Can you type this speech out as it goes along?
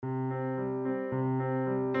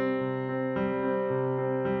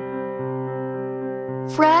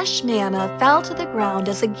Fresh manna fell to the ground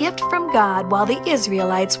as a gift from God while the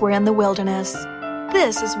Israelites were in the wilderness.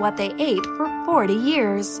 This is what they ate for 40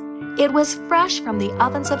 years. It was fresh from the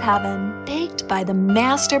ovens of heaven, baked by the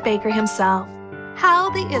master baker himself. How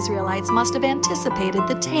the Israelites must have anticipated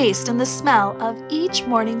the taste and the smell of each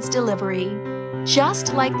morning's delivery.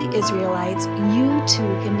 Just like the Israelites, you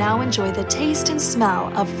too can now enjoy the taste and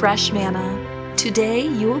smell of fresh manna. Today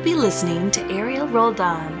you will be listening to Ariel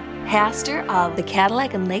Roldan, pastor of the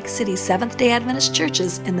Cadillac and Lake City Seventh-day Adventist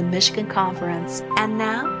Churches in the Michigan Conference. And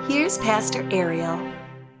now, here's Pastor Ariel.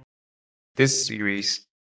 This series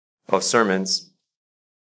of sermons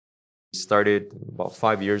started about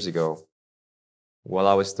 5 years ago while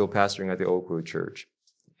I was still pastoring at the Oakwood Church.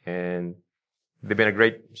 And they've been a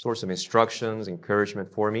great source of instructions,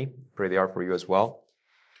 encouragement for me. Pray they are for you as well.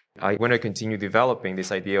 I want to continue developing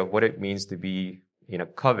this idea of what it means to be in a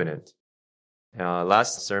covenant.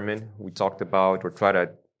 Last sermon, we talked about, or try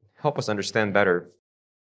to help us understand better,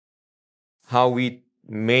 how we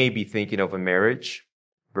may be thinking of a marriage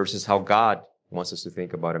versus how God wants us to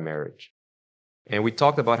think about a marriage. And we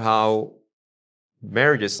talked about how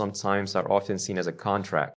marriages sometimes are often seen as a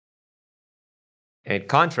contract. And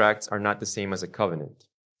contracts are not the same as a covenant.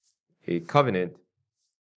 A covenant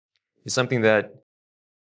is something that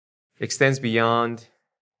extends beyond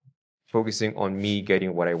focusing on me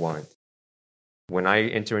getting what I want. When I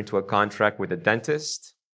enter into a contract with a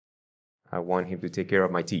dentist, I want him to take care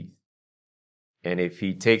of my teeth. And if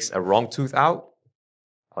he takes a wrong tooth out,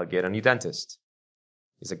 I'll get a new dentist.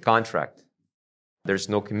 It's a contract. There's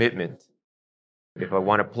no commitment. If I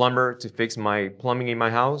want a plumber to fix my plumbing in my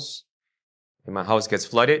house, and my house gets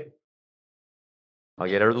flooded, I'll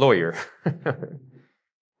get a lawyer.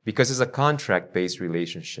 Because it's a contract-based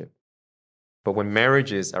relationship. But when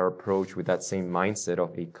marriages are approached with that same mindset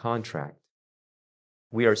of a contract,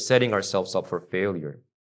 we are setting ourselves up for failure.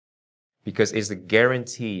 Because it's a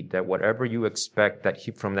guarantee that whatever you expect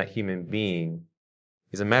from that human being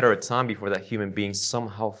is a matter of time before that human being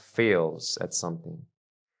somehow fails at something.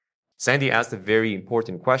 Sandy asked a very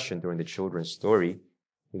important question during the children's story,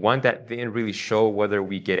 one that didn't really show whether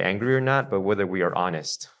we get angry or not, but whether we are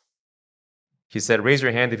honest. He said, raise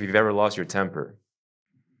your hand if you've ever lost your temper.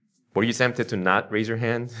 Were you tempted to not raise your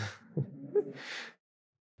hand?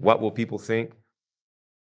 What will people think?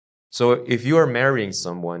 So if you are marrying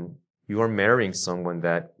someone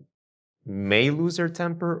that may lose their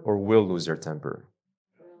temper or will lose their temper.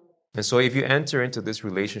 And so if you enter into this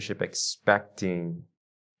relationship expecting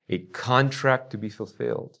a contract to be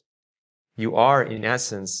fulfilled, you are, in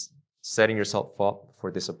essence, setting yourself up for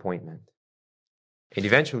disappointment. And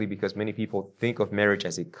eventually, because many people think of marriage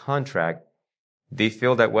as a contract, they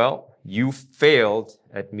feel that, well, you failed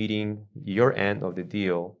at meeting your end of the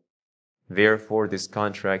deal. Therefore, this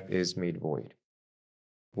contract is made void.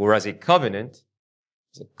 Whereas a covenant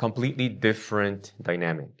is a completely different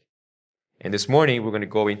dynamic. And this morning, we're going to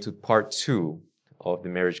go into part 2 of the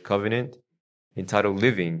marriage covenant, entitled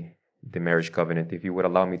Living the Marriage Covenant. If you would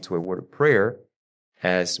allow me to a word of prayer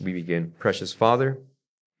as we begin. Precious Father,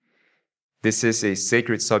 this is a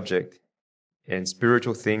sacred subject, and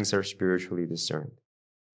spiritual things are spiritually discerned.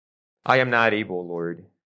 I am not able, Lord,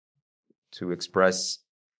 to express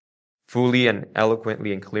fully and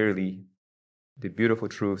eloquently and clearly the beautiful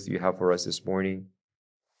truth you have for us this morning.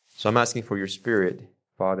 So I'm asking for your Spirit,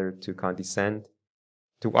 Father, to condescend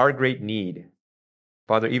to our great need.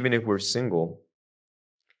 Father, even if we're single,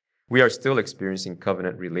 we are still experiencing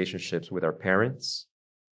covenant relationships with our parents.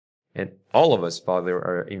 And all of us, Father,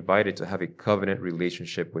 are invited to have a covenant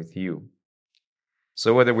relationship with you.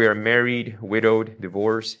 So whether we are married, widowed,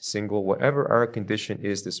 divorced, single, whatever our condition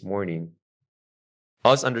is this morning,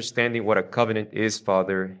 us understanding what a covenant is,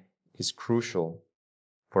 Father, is crucial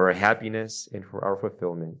for our happiness and for our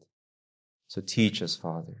fulfillment. So teach us,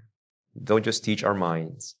 Father. Don't just teach our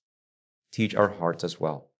minds. Teach our hearts as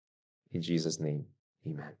well. In Jesus' name,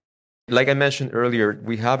 amen. Like I mentioned earlier,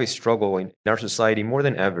 we have a struggle in our society more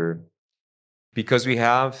than ever because we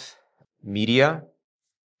have media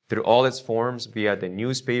through all its forms, via the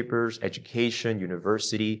newspapers, education,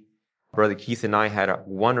 university. Brother Keith and I had a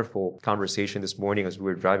wonderful conversation this morning as we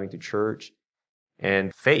were driving to church.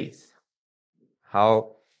 And faith,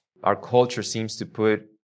 how our culture seems to put,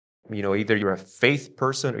 either you're a faith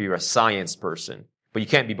person or you're a science person, but you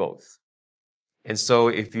can't be both. And so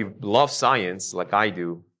if you love science like I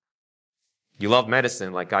do, you love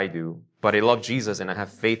medicine like I do, but I love Jesus and I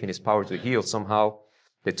have faith in his power to heal, somehow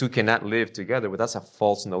the two cannot live together. But that's a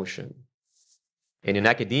false notion. And in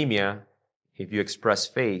academia, if you express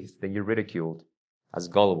faith, then you're ridiculed as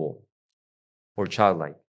gullible or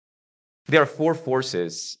childlike. There are 4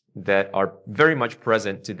 forces that are very much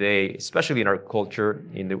present today, especially in our culture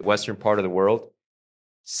in the Western part of the world.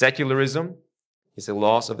 Secularism is a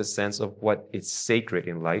loss of the sense of what is sacred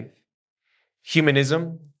in life.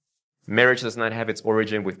 Humanism, marriage does not have its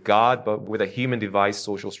origin with God, but with a human-devised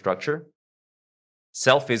social structure.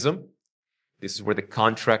 Selfism, this is where the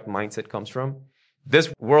contract mindset comes from.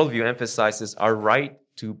 This worldview emphasizes our right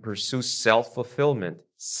to pursue self-fulfillment,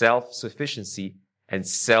 self-sufficiency, and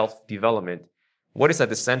self-development. What is at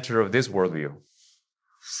the center of this worldview?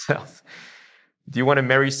 Self. Do you want to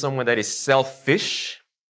marry someone that is selfish?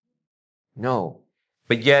 No.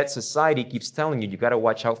 But yet society keeps telling you got to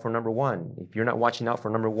watch out for number one. If you're not watching out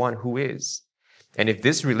for number one, who is? And if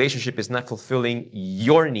this relationship is not fulfilling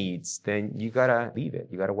your needs, then you got to leave it.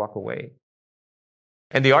 You got to walk away.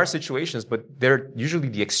 And there are situations, but they're usually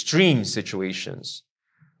the extreme situations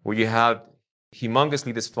where you have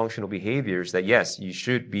humongously dysfunctional behaviors that, yes, you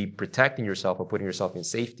should be protecting yourself or putting yourself in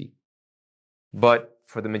safety. But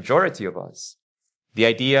for the majority of us, the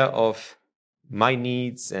idea of my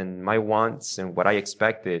needs and my wants and what I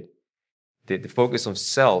expected, the focus on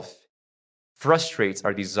self, frustrates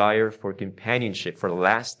our desire for companionship, for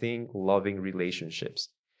lasting, loving relationships.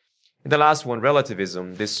 And the last one,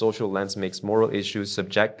 relativism. This social lens makes moral issues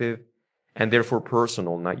subjective and therefore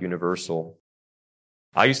personal, not universal.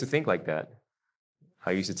 I used to think like that.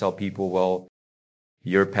 I used to tell people, well,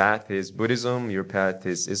 your path is Buddhism, your path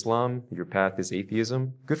is Islam, your path is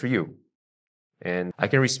atheism. Good for you. And I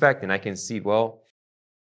can respect and I can see, well,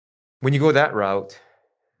 when you go that route,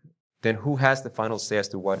 then who has the final say as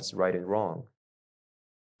to what is right and wrong?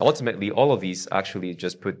 Ultimately, all of these actually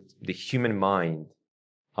just put the human mind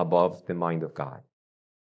above the mind of God.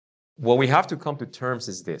 What we have to come to terms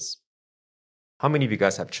is this. How many of you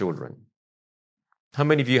guys have children? How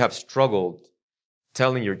many of you have struggled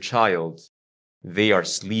telling your child they are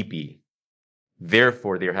sleepy,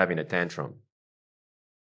 therefore they're having a tantrum?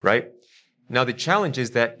 Right? Now, the challenge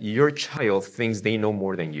is that your child thinks they know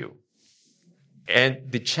more than you.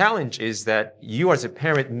 And the challenge is that you as a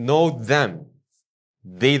parent know them.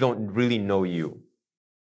 They don't really know you.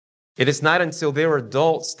 It is not until they're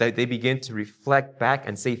adults that they begin to reflect back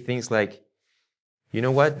and say things like, you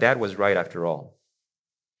know what? Dad was right after all.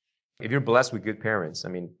 If you're blessed with good parents, I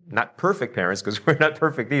mean, not perfect parents, because we're not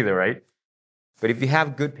perfect either, right? But if you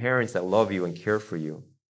have good parents that love you and care for you,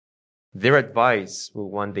 their advice will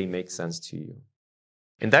one day make sense to you.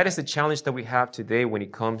 And that is the challenge that we have today when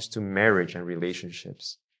it comes to marriage and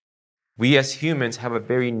relationships. We as humans have a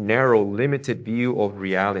very narrow, limited view of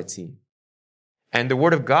reality. And the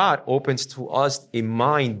Word of God opens to us a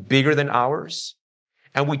mind bigger than ours.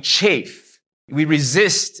 And we chafe. We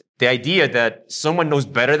resist the idea that someone knows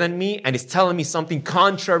better than me and is telling me something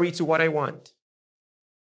contrary to what I want.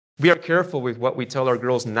 We are careful with what we tell our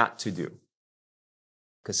girls not to do.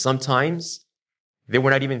 Because sometimes they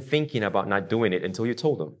were not even thinking about not doing it until you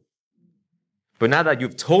told them. But now that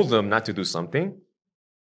you've told them not to do something,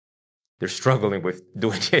 they're struggling with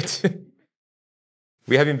doing it.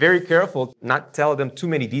 We have been very careful not to tell them too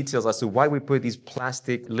many details as to why we put these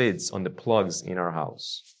plastic lids on the plugs in our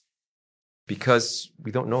house. Because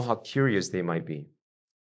we don't know how curious they might be.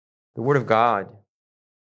 The Word of God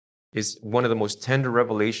is one of the most tender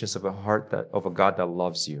revelations of of a God that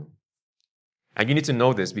loves you. And you need to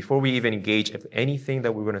know this before we even engage in anything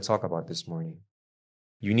that we're going to talk about this morning.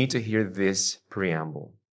 You need to hear this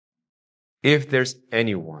preamble. If there's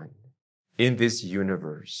anyone in this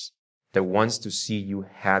universe that wants to see you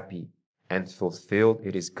happy and fulfilled,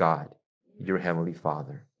 it is God, your Heavenly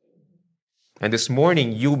Father. And this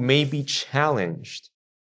morning, you may be challenged,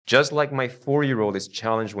 just like my 4-year-old is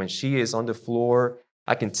challenged when she is on the floor.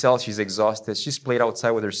 I can tell she's exhausted. She's played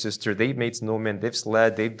outside with her sister. They've made snowmen. They've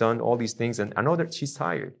sled. They've done all these things. And I know that she's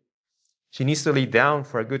tired. She needs to lay down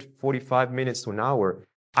for a good 45 minutes to an hour.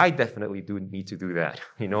 I definitely do need to do that.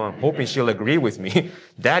 I'm hoping she'll agree with me.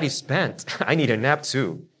 Daddy's spent. I need a nap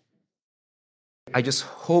too. I just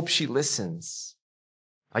hope she listens.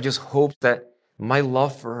 I just hope that my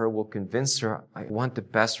love for her will convince her, I want the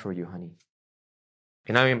best for you, honey.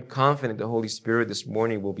 And I am confident the Holy Spirit this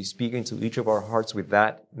morning will be speaking to each of our hearts with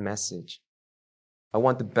that message. I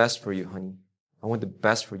want the best for you, honey. I want the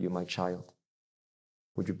best for you, my child.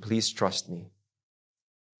 Would you please trust me?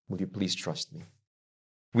 Would you please trust me?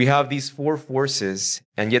 We have these 4 forces,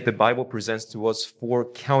 and yet the Bible presents to us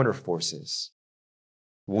 4 counter forces,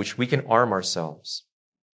 which we can arm ourselves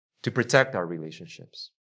to protect our relationships.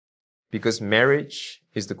 Because marriage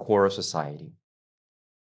is the core of society.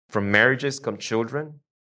 From marriages come children,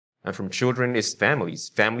 and from children is families.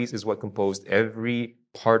 Families is what composed every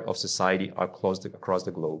part of society across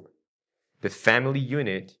the globe. The family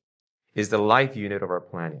unit is the life unit of our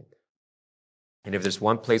planet. And if there's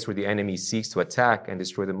one place where the enemy seeks to attack and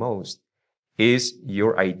destroy the most, is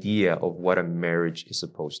your idea of what a marriage is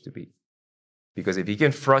supposed to be. Because if he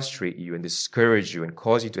can frustrate you and discourage you and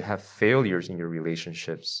cause you to have failures in your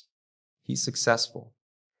relationships, he's successful.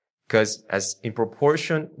 Because as in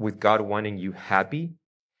proportion with God wanting you happy,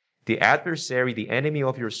 the adversary, the enemy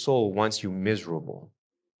of your soul, wants you miserable.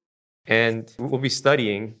 And we'll be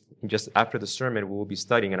studying, just after the sermon, we will be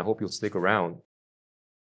studying, and I hope you'll stick around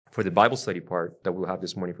for the Bible study part that we'll have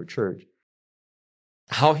this morning for church,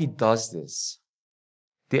 how he does this.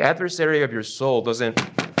 The adversary of your soul doesn't,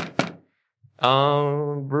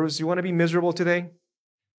 Bruce, you want to be miserable today?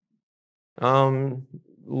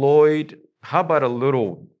 Lloyd, how about a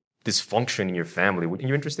little dysfunction in your family? Are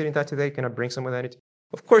you interested in that today? Can I bring some of that?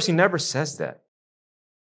 Of course, he never says that.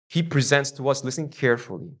 He presents to us, listen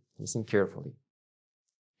carefully.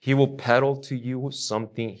 He will peddle to you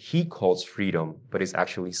something he calls freedom, but is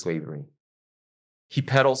actually slavery. He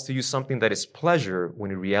peddles to you something that is pleasure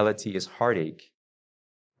when in reality is heartache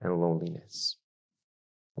and loneliness.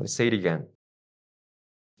 I want to say it again.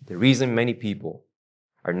 The reason many people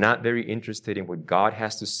are not very interested in what God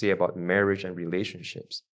has to say about marriage and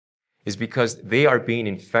relationships is because they are being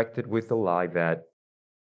infected with the lie that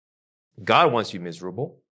God wants you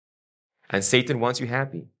miserable and Satan wants you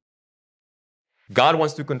happy. God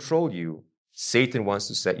wants to control you. Satan wants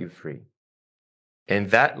to set you free.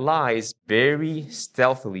 And that lie is very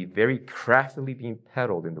stealthily, very craftily being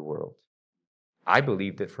peddled in the world. I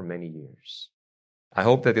believed it for many years. I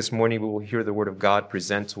hope that this morning we will hear the word of God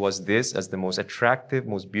present to us this as the most attractive,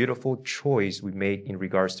 most beautiful choice we make in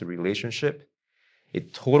regards to relationship, a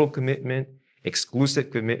total commitment,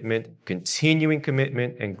 exclusive commitment, continuing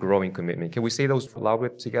commitment, and growing commitment. Can we say those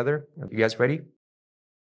loud together? Are you guys ready?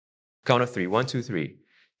 Count of three. 1, 2, 3.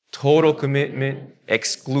 Total commitment,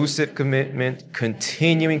 exclusive commitment,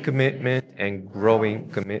 continuing commitment, and growing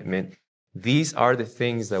commitment. These are the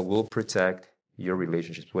things that will protect your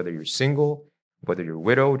relationships, whether you're single, whether you're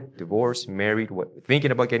widowed, divorced, married, thinking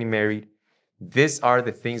about getting married. These are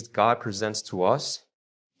the things God presents to us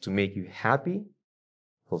to make you happy,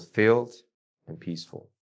 fulfilled, and peaceful.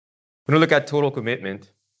 When we look at total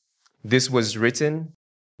commitment, this was written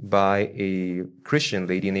by a Christian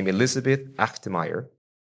lady named Elizabeth Achtemeyer.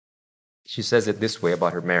 She says it this way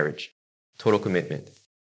about her marriage. Total commitment.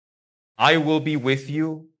 I will be with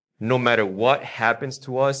you no matter what happens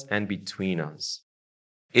to us and between us.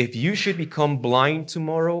 If you should become blind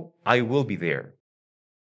tomorrow, I will be there.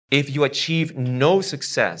 If you achieve no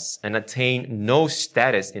success and attain no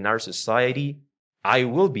status in our society, I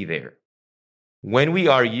will be there. When we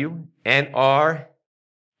argue and are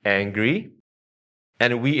angry,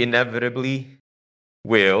 and we inevitably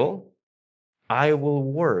will, I will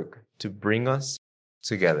work to bring us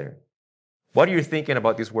together. What are you thinking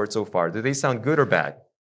about these words so far? Do they sound good or bad?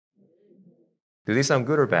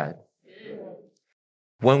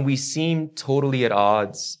 When we seem totally at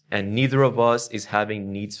odds and neither of us is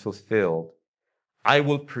having needs fulfilled, I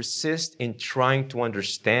will persist in trying to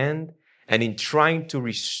understand and in trying to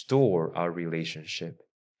restore our relationship.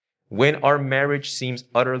 When our marriage seems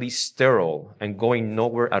utterly sterile and going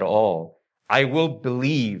nowhere at all, I will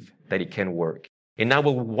believe that it can work, and I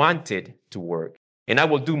will want it to work, and I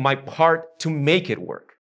will do my part to make it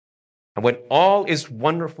work. And when all is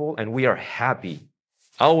wonderful and we are happy,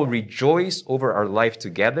 I will rejoice over our life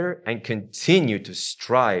together and continue to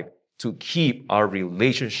strive to keep our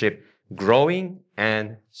relationship growing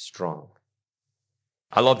and strong.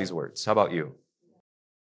 I love these words. How about you?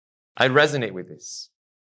 I resonate with this.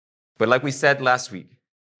 But like we said last week,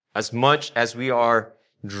 as much as we are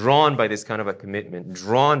drawn by this kind of a commitment,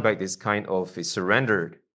 drawn by this kind of a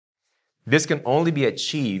surrender, this can only be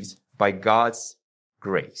achieved by God's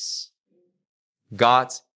grace,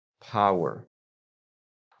 God's power.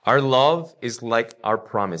 Our love is like our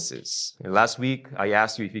promises. And last week, I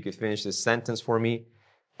asked you if you could finish this sentence for me.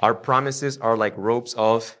 Our promises are like ropes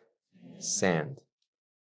of sand.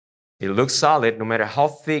 It looks solid. No matter how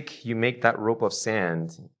thick you make that rope of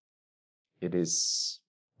sand, it is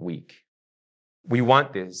weak. We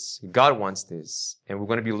want this. God wants this. And we're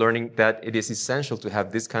going to be learning that it is essential to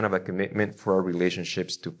have this kind of a commitment for our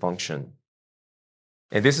relationships to function.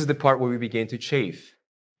 And this is the part where we begin to chafe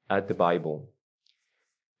at the Bible.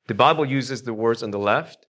 The Bible uses the words on the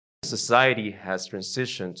left. Society has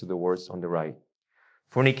transitioned to the words on the right.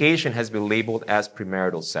 Fornication has been labeled as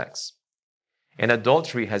premarital sex. And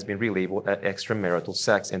adultery has been relabeled as extramarital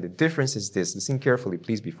sex. And the difference is this. Listen carefully,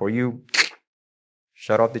 please, before you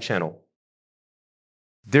shut off the channel.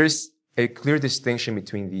 There's a clear distinction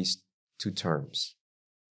between these two terms.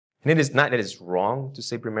 And it is not that it's wrong to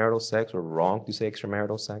say premarital sex or wrong to say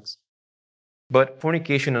extramarital sex, but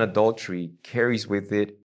fornication and adultery carries with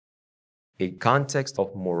it a context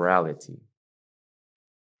of morality.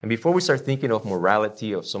 And before we start thinking of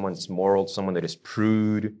morality, of someone that's moral, someone that is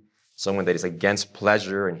prude, someone that is against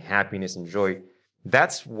pleasure and happiness and joy,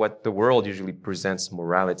 that's what the world usually presents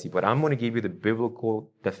morality. But I'm going to give you the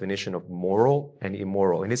biblical definition of moral and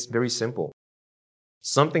immoral. And it's very simple.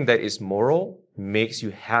 Something that is moral makes you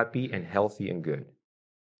happy and healthy and good.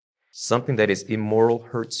 Something that is immoral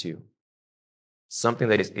hurts you. Something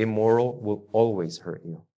that is immoral will always hurt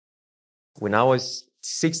you. When I was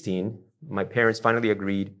 16, my parents finally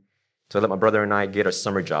agreed to let my brother and I get a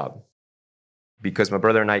summer job because my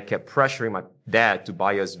brother and I kept pressuring my dad to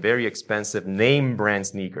buy us very expensive name brand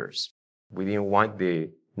sneakers. We didn't want the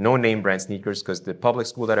no name brand sneakers because the public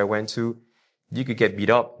school that I went to, you could get beat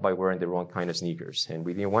up by wearing the wrong kind of sneakers, and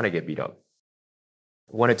we didn't want to get beat up.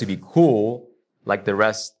 We wanted to be cool like the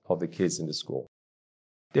rest of the kids in the school.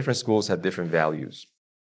 Different schools have different values.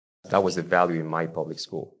 That was the value in my public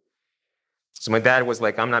school. So my dad was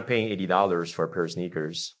like, I'm not paying $80 for a pair of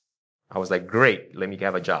sneakers. I was like, great, let me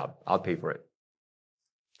have a job. I'll pay for it.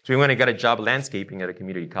 So we went and got a job landscaping at a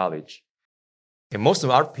community college. And most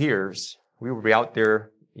of our peers, we would be out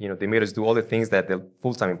there, they made us do all the things that the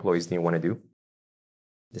full-time employees didn't want to do.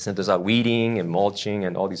 They sent us out weeding and mulching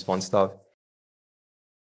and all this fun stuff.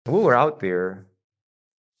 And we were out there,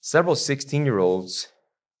 several 16-year-olds,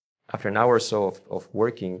 after an hour or so of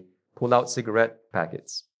working, pulled out cigarette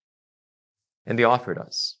packets. And they offered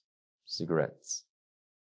us cigarettes.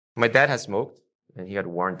 My dad had smoked, and he had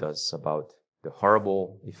warned us about the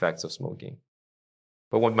horrible effects of smoking.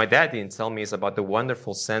 But what my dad didn't tell me is about the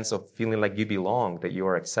wonderful sense of feeling like you belong, that you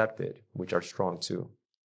are accepted, which are strong too.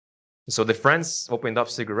 So the friends opened up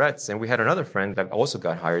cigarettes, and we had another friend that also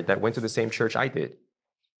got hired that went to the same church I did.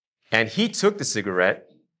 And he took the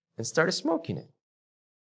cigarette and started smoking it.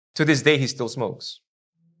 To this day, he still smokes.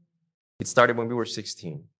 It started when we were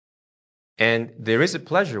 16. And there is a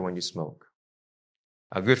pleasure when you smoke.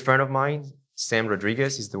 A good friend of mine, Sam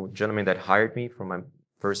Rodriguez, is the gentleman that hired me for my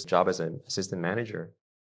first job as an assistant manager.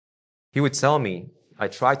 He would tell me, I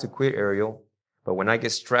try to quit, Ariel, but when I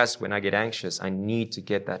get stressed, when I get anxious, I need to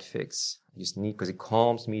get that fix. I just need, because it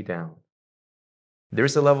calms me down.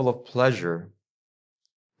 There's a level of pleasure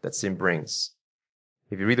that sin brings.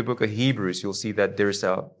 If you read the book of Hebrews, you'll see that there's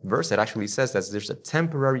a verse that actually says that there's a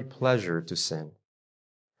temporary pleasure to sin.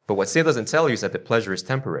 But what sin doesn't tell you is that the pleasure is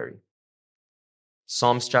temporary.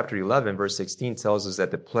 Psalms chapter 11, verse 16 tells us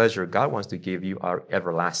that the pleasure God wants to give you are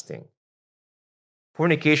everlasting.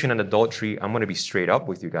 Fornication and adultery, I'm going to be straight up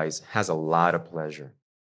with you guys, has a lot of pleasure.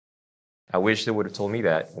 I wish they would have told me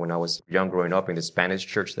that when I was young growing up in the Spanish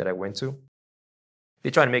church that I went to. They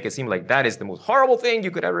try to make it seem like that is the most horrible thing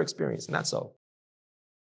you could ever experience. Not so.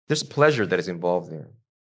 There's a pleasure that is involved there.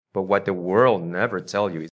 But what the world never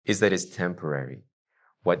tells you is that it's temporary.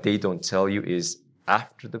 What they don't tell you is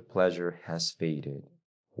after the pleasure has faded,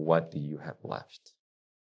 what do you have left?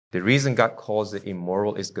 The reason God calls it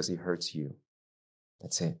immoral is because it hurts you.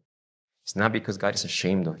 That's it. It's not because God is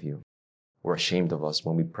ashamed of you or ashamed of us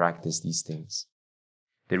when we practice these things.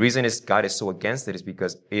 The reason is God is so against it is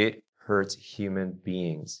because it hurts human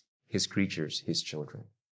beings, His creatures, His children.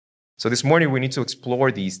 So this morning we need to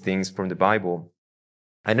explore these things from the Bible.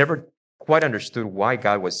 I never quite understood why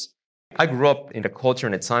I grew up in a culture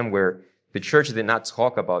and a time where the church did not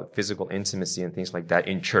talk about physical intimacy and things like that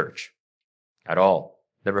in church at all.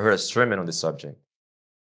 Never heard a sermon on the subject.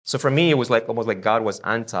 So for me, it was almost like God was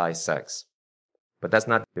anti-sex. But that's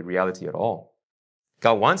not the reality at all.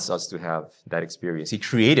 God wants us to have that experience. He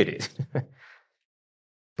created it.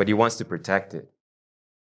 But He wants to protect it.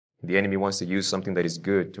 The enemy wants to use something that is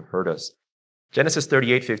good to hurt us. Genesis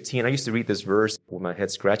 38:15, I used to read this verse with my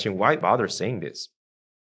head scratching. Why bother saying this?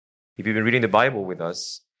 If you've been reading the Bible with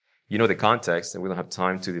us, you know the context, and we don't have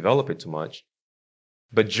time to develop it too much.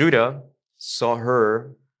 But Judah saw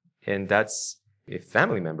her, and that's a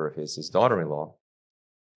family member of his daughter-in-law.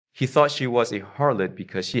 He thought she was a harlot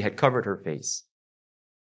because she had covered her face.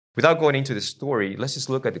 Without going into the story, let's just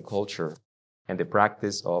look at the culture and the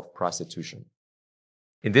practice of prostitution.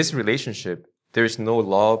 In this relationship, there is no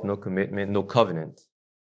love, no commitment, no covenant.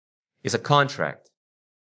 It's a contract.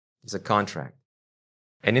 It's a contract.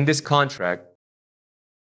 And in this contract,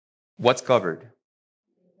 what's covered?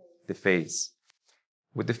 The face.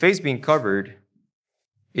 With the face being covered,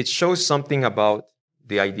 it shows something about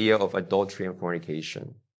the idea of adultery and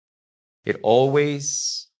fornication. It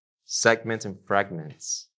always segments and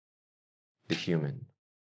fragments the human.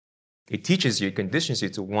 It teaches you, it conditions you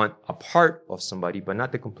to want a part of somebody, but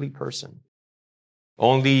not the complete person.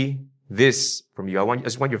 only this from you. I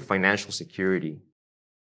just want your financial security.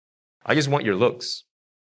 I just want your looks.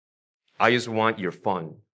 I just want your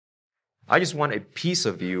fun. I just want a piece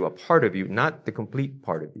of you, a part of you, not the complete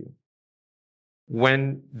part of you.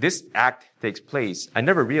 When this act takes place, I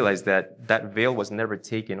never realized that that veil was never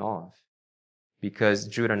taken off because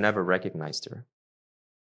Judah never recognized her.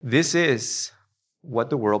 This is what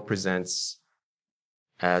the world presents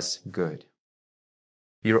as good.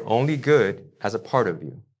 You're only good as a part of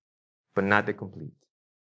you, but not the complete.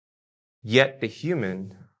 Yet the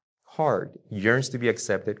human heart yearns to be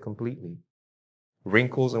accepted completely,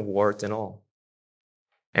 wrinkles and warts and all.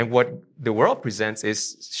 And what the world presents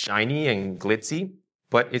is shiny and glitzy,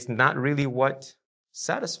 but it's not really what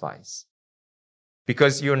satisfies.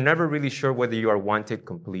 Because you're never really sure whether you are wanted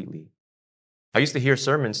completely. I used to hear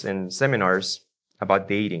sermons and seminars about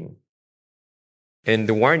dating and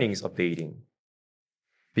the warnings of dating.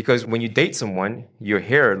 Because when you date someone, your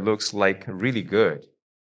hair looks like really good,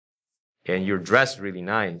 and you're dressed really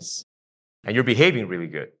nice, and you're behaving really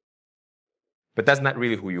good. But that's not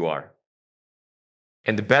really who you are.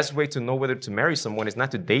 And the best way to know whether to marry someone is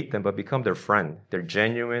not to date them, but become their friend, their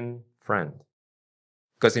genuine friend.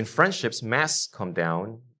 Because in friendships, masks come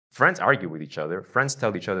down. Friends argue with each other. Friends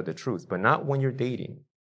tell each other the truth, but not when you're dating.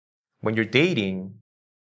 When you're dating,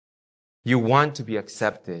 you want to be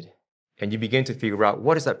accepted, and you begin to figure out,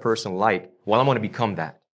 what is that person like? Well, I'm going to become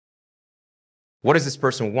that. What does this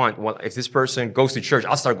person want? Well, if this person goes to church,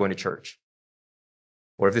 I'll start going to church.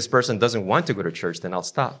 Or if this person doesn't want to go to church, then I'll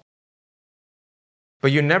stop.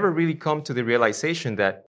 But you never really come to the realization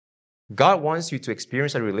that God wants you to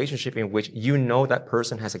experience a relationship in which you know that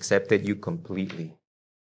person has accepted you completely.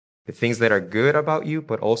 The things that are good about you,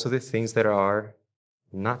 but also the things that are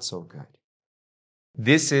not so good.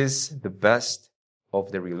 This is the best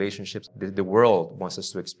of the relationships the world wants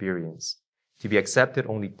us to experience. To be accepted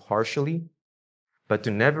only partially, but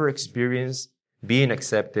to never experience being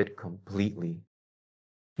accepted completely.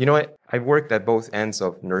 You know what? I've worked at both ends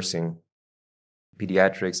of nursing,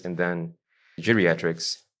 pediatrics and then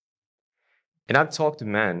geriatrics. And I've talked to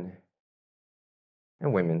men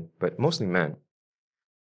and women, but mostly men,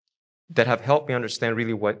 that have helped me understand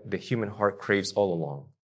really what the human heart craves all along.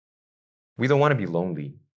 We don't want to be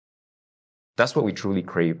lonely. That's what we truly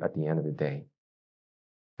crave at the end of the day.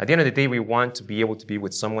 At the end of the day, we want to be able to be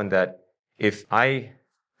with someone that if I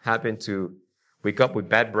happen to wake up with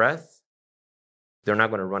bad breath, they're not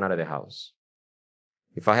going to run out of the house.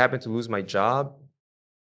 If I happen to lose my job,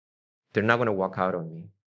 they're not going to walk out on me.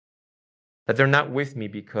 That they're not with me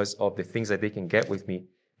because of the things that they can get with me.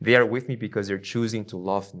 They are with me because they're choosing to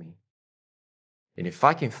love me. And if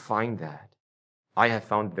I can find that, I have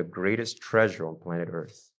found the greatest treasure on planet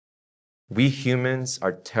Earth. We humans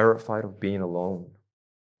are terrified of being alone,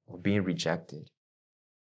 of being rejected.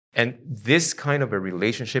 And this kind of a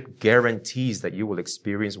relationship guarantees that you will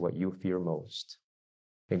experience what you fear most.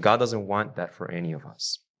 And God doesn't want that for any of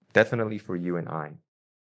us. Definitely for you and I.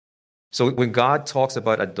 So when God talks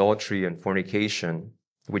about adultery and fornication,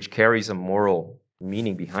 which carries a moral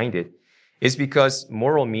meaning behind it, is because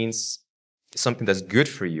moral means something that's good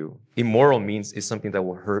for you. Immoral means it's something that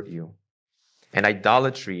will hurt you. And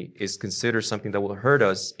idolatry is considered something that will hurt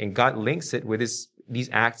us. And God links it with these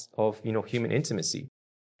acts of, human intimacy.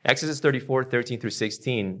 Exodus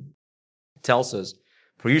 34:13-16 tells us,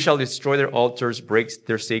 "For you shall destroy their altars, break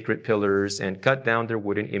their sacred pillars, and cut down their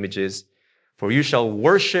wooden images. For you shall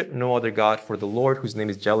worship no other God, for the Lord, whose name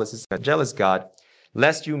is jealous, is a jealous God,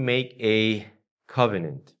 lest you make a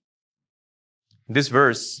covenant." In this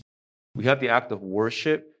verse, we have the act of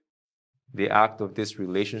worship, the act of this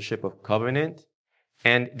relationship of covenant,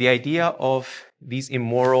 and the idea of these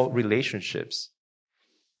immoral relationships.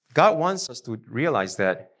 God wants us to realize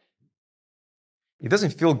that it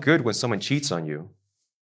doesn't feel good when someone cheats on you.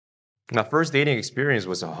 My first dating experience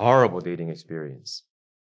was a horrible dating experience.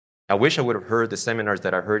 I wish I would have heard the seminars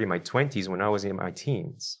that I heard in my 20s when I was in my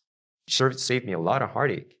teens. It saved me a lot of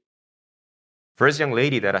heartache. First young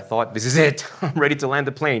lady that I thought, this is it. I'm ready to land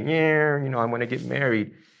the plane. Yeah, I'm going to get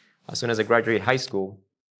married as soon as I graduate high school.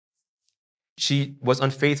 She was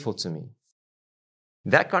unfaithful to me.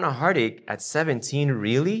 That kind of heartache at 17,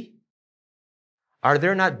 really? Are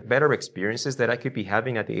there not better experiences that I could be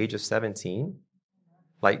having at the age of 17?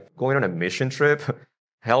 Like going on a mission trip,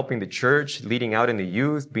 helping the church, leading out in the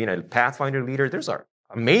youth, being a Pathfinder leader. Those are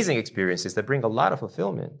amazing experiences that bring a lot of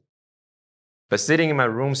fulfillment. But sitting in my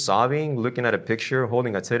room sobbing, looking at a picture,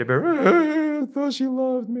 holding a teddy bear, I thought she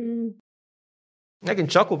loved me. I can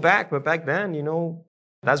chuckle back, but back then,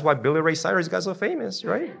 that's why Billy Ray Cyrus got so famous,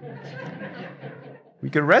 right? We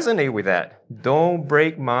could resonate with that. Don't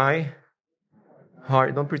break my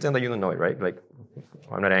heart. Don't pretend that you don't know it, right? Like,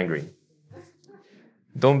 I'm not angry.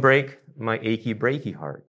 Don't break my achy, breaky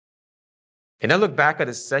heart. And I look back at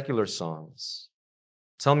the secular songs.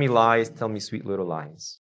 Tell me lies, tell me sweet little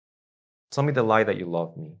lies. Tell me the lie that you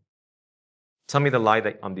love me. Tell me the lie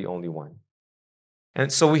that I'm the only one.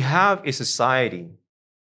 And so we have a society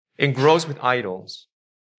engrossed with idols,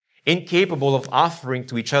 incapable of offering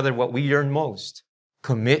to each other what we yearn most,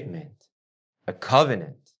 commitment, a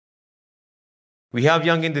covenant. We have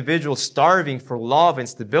young individuals starving for love and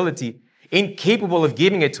stability, incapable of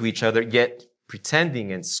giving it to each other, yet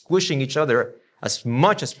pretending and squishing each other as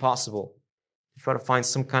much as possible to try to find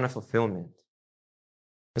some kind of fulfillment.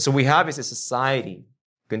 And so we have as a society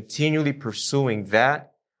continually pursuing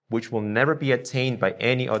that which will never be attained by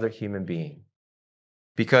any other human being.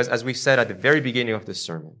 Because as we said at the very beginning of this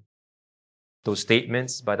sermon, those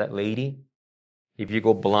statements by that lady, if you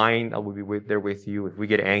go blind, I will be there with you. If we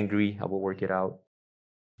get angry, I will work it out.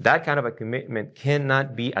 That kind of a commitment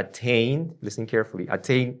cannot be attained, listen carefully,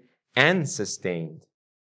 attained and sustained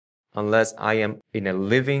unless I am in a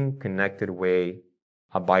living, connected way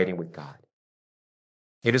abiding with God.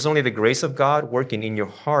 It is only the grace of God working in your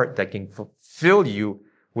heart that can fulfill you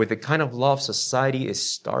with the kind of love society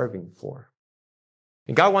is starving for.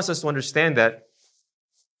 And God wants us to understand that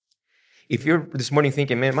if you're this morning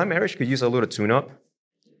thinking, man, my marriage could use a little tune-up,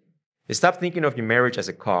 stop thinking of your marriage as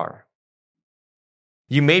a car.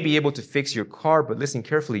 You may be able to fix your car, but listen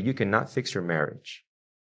carefully, you cannot fix your marriage.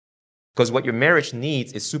 Because what your marriage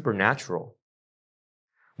needs is supernatural.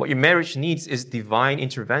 What your marriage needs is divine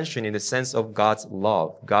intervention in the sense of God's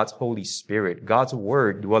love, God's Holy Spirit, God's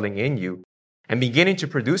Word dwelling in you and beginning to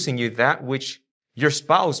produce in you that which your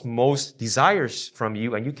spouse most desires from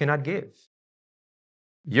you and you cannot give.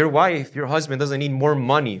 Your wife, your husband doesn't need more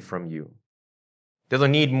money from you.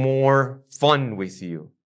 Doesn't need more fun with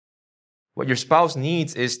you. What your spouse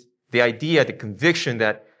needs is the idea, the conviction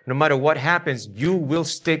that no matter what happens, you will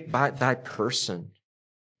stick by that person.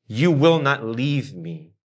 You will not leave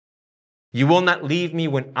me. You will not leave me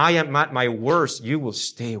when I am at my worst. You will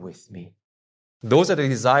stay with me. Those are the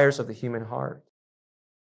desires of the human heart.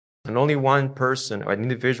 And only one person or an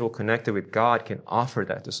individual connected with God can offer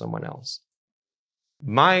that to someone else.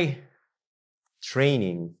 My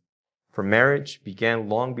training for marriage began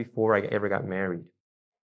long before I ever got married.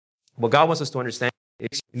 What God wants us to understand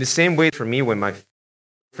is in the same way for me when my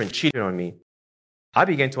friend cheated on me, I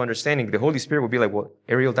began to understand the Holy Spirit would be like, well,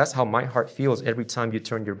 Ariel, that's how my heart feels every time you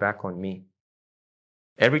turn your back on me.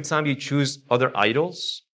 Every time you choose other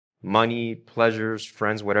idols, money, pleasures,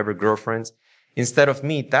 friends, whatever, girlfriends, instead of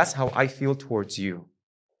me, that's how I feel towards you.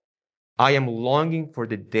 I am longing for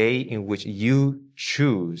the day in which you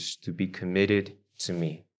choose to be committed to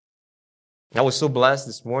me. I was so blessed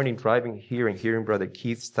this morning driving here and hearing Brother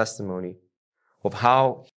Keith's testimony of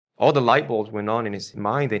how all the light bulbs went on in his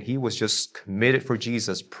mind and he was just committed for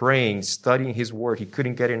Jesus, praying, studying his word. He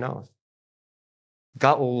couldn't get enough.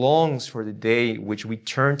 God longs for the day which we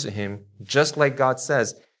turn to him, just like God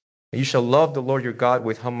says, you shall love the Lord your God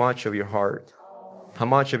with how much of your heart, how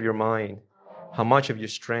much of your mind, how much of your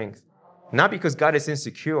strength. Not because God is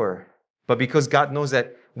insecure, but because God knows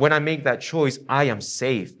that when I make that choice, I am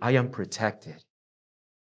safe. I am protected.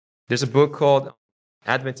 There's a book called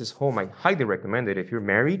Adventist Home. I highly recommend it. If you're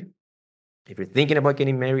married, if you're thinking about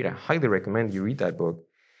getting married, I highly recommend you read that book.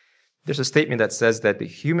 There's a statement that says that the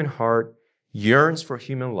human heart yearns for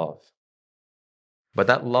human love. But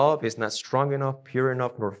that love is not strong enough, pure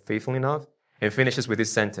enough, nor faithful enough. And finishes with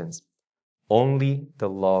this sentence. Only the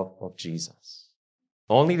love of Jesus.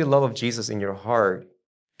 Only the love of Jesus in your heart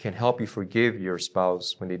can help you forgive your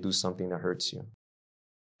spouse when they do something that hurts you.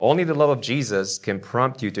 Only the love of Jesus can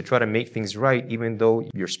prompt you to try to make things right even though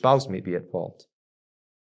your spouse may be at fault.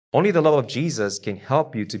 Only the love of Jesus can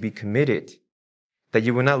help you to be committed, that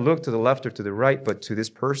you will not look to the left or to the right, but to this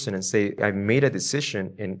person and say, I've made a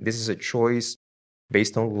decision and this is a choice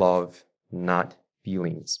based on love, not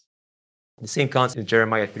feelings. The same concept in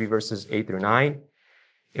Jeremiah 3 verses 8 through 9,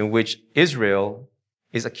 in which Israel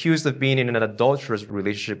is accused of being in an adulterous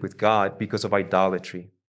relationship with God because of idolatry.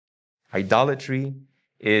 Idolatry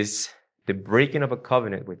is the breaking of a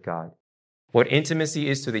covenant with God. What intimacy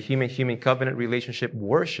is to the human-human covenant relationship,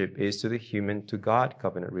 worship is to the human to God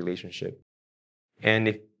covenant relationship. And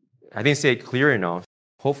if I didn't say it clear enough,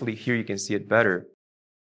 hopefully here you can see it better.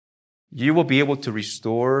 You will be able to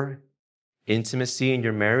restore intimacy in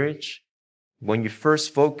your marriage when you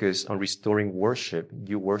first focus on restoring worship,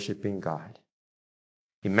 you worshiping God.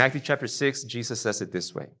 In Matthew chapter 6, Jesus says it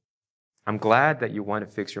this way. I'm glad that you want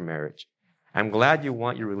to fix your marriage. I'm glad you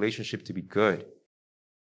want your relationship to be good.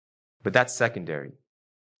 But that's secondary.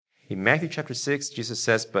 In Matthew chapter 6, Jesus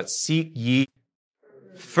says, but seek ye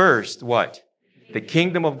first what? The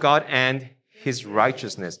kingdom of God and his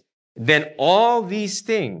righteousness. Then all these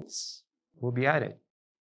things will be added.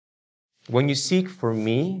 When you seek for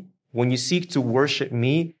me, when you seek to worship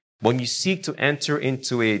me, when you seek to enter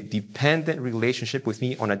into a dependent relationship with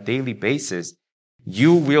me on a daily basis,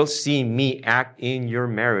 you will see me act in your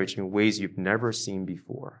marriage in ways you've never seen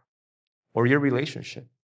before, or your relationship.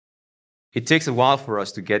 It takes a while for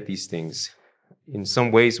us to get these things. In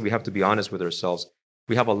some ways, we have to be honest with ourselves.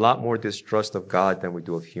 We have a lot more distrust of God than we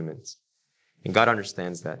do of humans. And God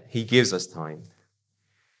understands that. He gives us time.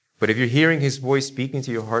 But if you're hearing his voice speaking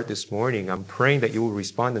to your heart this morning, I'm praying that you will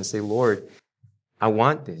respond and say, Lord, I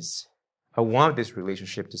want this. I want this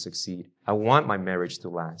relationship to succeed. I want my marriage to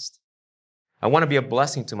last. I want to be a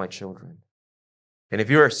blessing to my children. And if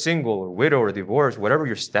you're single or widow or divorced, whatever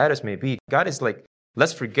your status may be, God is like,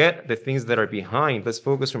 let's forget the things that are behind. Let's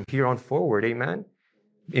focus from here on forward. Amen.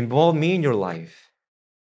 Involve me in your life.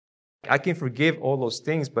 I can forgive all those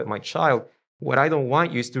things, but my child, what I don't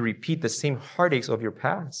want you is to repeat the same heartaches of your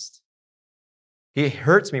past. It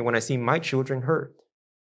hurts me when I see my children hurt.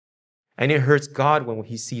 And it hurts God when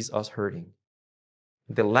he sees us hurting.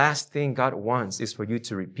 The last thing God wants is for you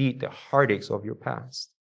to repeat the heartaches of your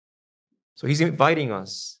past. So he's inviting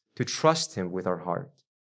us to trust him with our heart,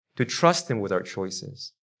 to trust him with our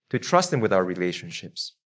choices, to trust him with our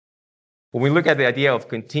relationships. When we look at the idea of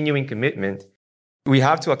continuing commitment, we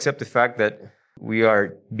have to accept the fact that we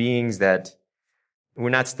are beings that we're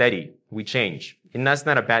not steady. We change. And that's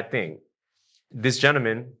not a bad thing. This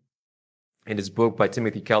gentleman, in his book by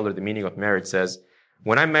Timothy Keller, The Meaning of Marriage, says,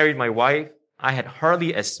 when I married my wife, I had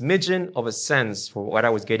hardly a smidgen of a sense for what I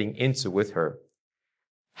was getting into with her.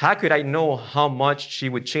 How could I know how much she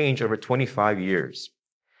would change over 25 years?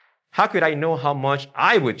 How could I know how much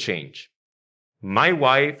I would change? My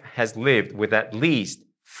wife has lived with at least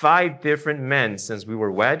 5 different men since we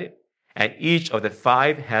were wed, and each of the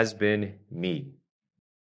 5 has been me.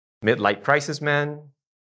 Midlife crisis man,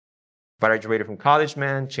 graduated from college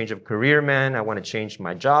man, change of career man, I want to change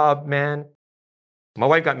my job man. My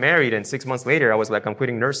wife got married, and 6 months later, I was like, I'm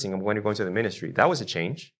quitting nursing. I'm going to go into the ministry. That was a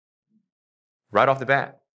change. Right off the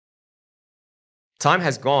bat. Time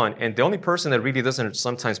has gone, and the only person that really doesn't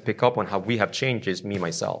sometimes pick up on how we have changed is me,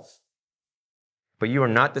 myself. But you are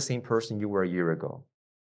not the same person you were a year ago.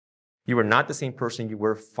 You are not the same person you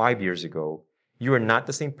were 5 years ago. You are not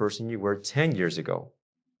the same person you were 10 years ago.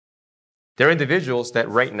 There are individuals that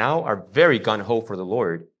right now are very gung-ho for the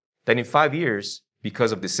Lord, that in 5 years,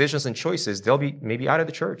 because of decisions and choices, they'll be maybe out of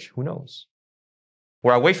the church. Who knows?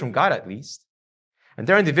 Or away from God at least. And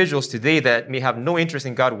there are individuals today that may have no interest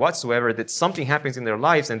in God whatsoever, that something happens in their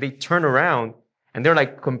lives and they turn around and they're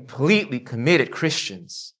like completely committed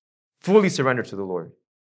Christians, fully surrendered to the Lord.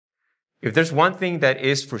 If there's one thing that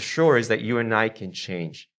is for sure is that you and I can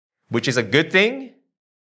change, which is a good thing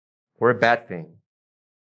or a bad thing.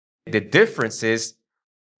 The difference is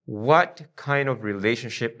what kind of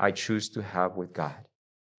relationship I choose to have with God.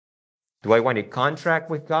 Do I want a contract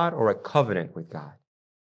with God or a covenant with God?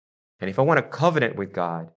 And if I want a covenant with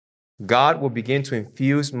God, God will begin to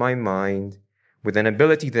infuse my mind with an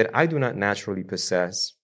ability that I do not naturally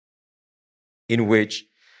possess, in which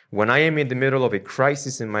when I am in the middle of a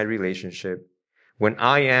crisis in my relationship, when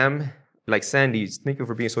I am, like Sandy, thank you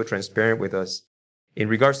for being so transparent with us in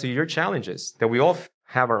regards to your challenges, that we all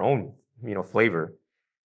have our own, flavor.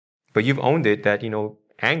 But you've owned it that,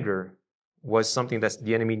 anger was something that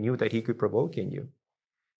the enemy knew that he could provoke in you.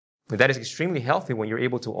 And that is extremely healthy when you're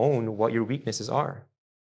able to own what your weaknesses are.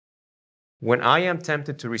 When I am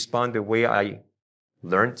tempted to respond the way I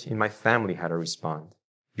learned in my family how to respond,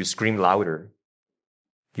 you scream louder,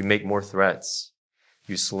 you make more threats,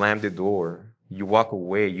 you slam the door, you walk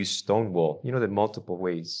away, you stonewall, the multiple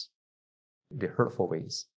ways, the hurtful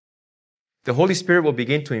ways. The Holy Spirit will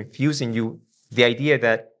begin to infuse in you the idea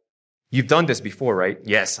that you've done this before, right?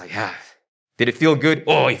 Yes, I have. Did it feel good?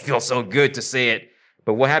 Oh, it feels so good to say it.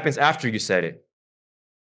 But what happens after you said it?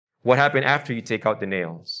 What happened after you take out the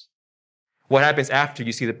nails? What happens after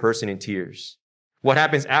you see the person in tears? What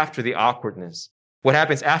happens after the awkwardness? What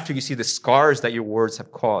happens after you see the scars that your words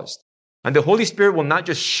have caused? And the Holy Spirit will not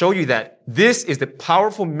just show you that. This is the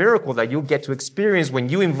powerful miracle that you'll get to experience when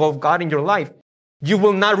you involve God in your life. You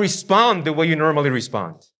will not respond the way you normally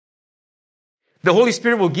respond. The Holy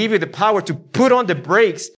Spirit will give you the power to put on the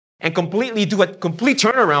brakes and completely do a complete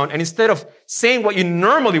turnaround. And instead of saying what you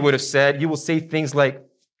normally would have said, you will say things like,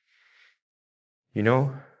 I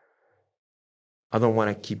don't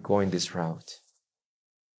want to keep going this route.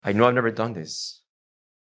 I know I've never done this,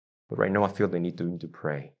 but right now I feel the need to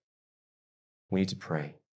pray. We need to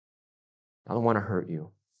pray. I don't want to hurt you.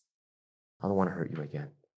 I don't want to hurt you again.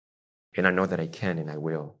 And I know that I can and I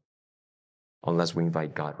will, unless we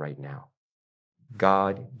invite God right now.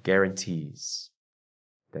 God guarantees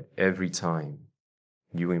that every time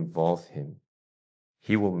you involve him,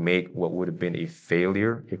 he will make what would have been a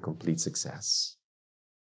failure a complete success.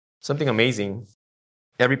 Something amazing,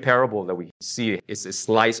 every parable that we see is a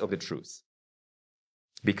slice of the truth.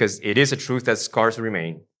 Because it is a truth that scars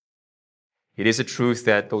remain. It is a truth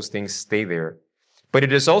that those things stay there. But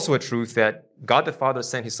it is also a truth that God the Father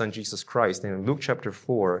sent his son Jesus Christ. And in Luke chapter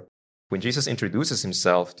 4, when Jesus introduces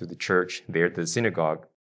himself to the church there at the synagogue,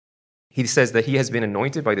 he says that he has been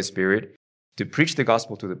anointed by the Spirit to preach the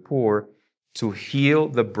gospel to the poor, to heal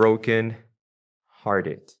the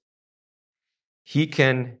broken-hearted. He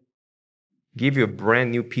can give you a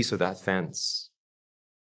brand new piece of that fence.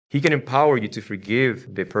 He can empower you to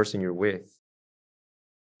forgive the person you're with.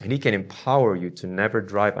 And he can empower you to never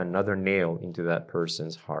drive another nail into that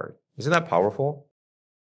person's heart. Isn't that powerful?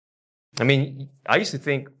 I mean, I used to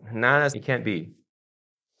think, nah, it can't be.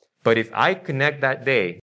 But if I connect that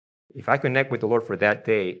day, if I connect with the Lord for that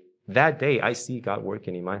day I see God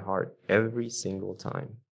working in my heart every single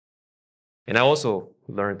time. And I also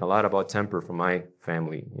learned a lot about temper from my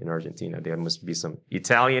family in Argentina. There must be some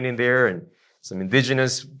Italian in there and some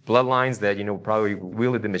indigenous bloodlines that, probably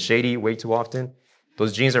wielded the machete way too often.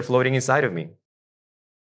 Those genes are floating inside of me.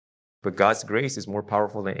 But God's grace is more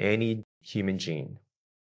powerful than any human gene.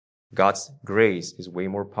 God's grace is way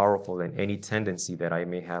more powerful than any tendency that I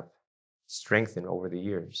may have strengthened over the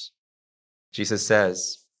years. Jesus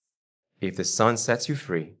says, if the Son sets you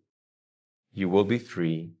free, you will be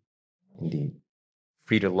free indeed.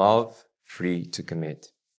 Free to love, free to commit.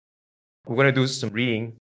 We're going to do some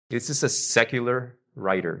reading. This is a secular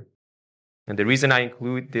writer. And the reason I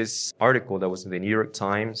include this article that was in the New York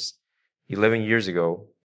Times 11 years ago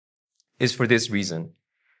is for this reason.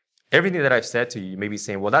 Everything that I've said to you may be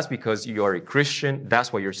saying, well, that's because you are a Christian.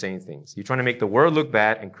 That's why you're saying things. You're trying to make the world look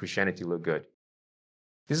bad and Christianity look good.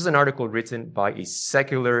 This is an article written by a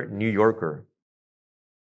secular New Yorker.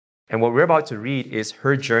 And what we're about to read is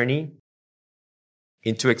her journey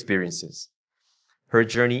in two experiences. Her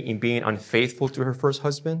journey in being unfaithful to her first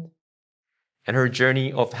husband, and her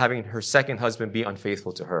journey of having her second husband be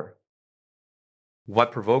unfaithful to her.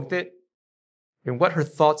 What provoked it, and what her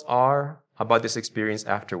thoughts are about this experience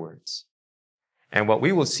afterwards. And what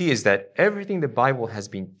we will see is that everything the Bible has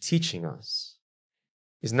been teaching us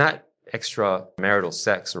is not extramarital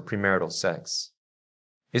sex or premarital sex.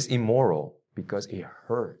 It's immoral because it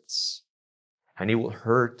hurts. And it will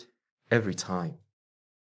hurt every time.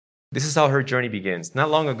 This is how her journey begins. Not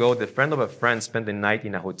long ago, the friend of a friend spent the night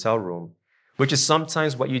in a hotel room, which is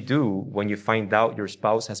sometimes what you do when you find out your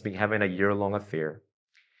spouse has been having a year-long affair.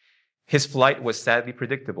 His flight was sadly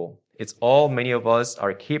predictable. It's all many of us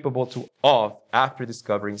are capable of after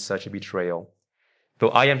discovering such a betrayal. Though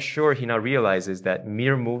I am sure he now realizes that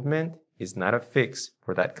mere movement is not a fix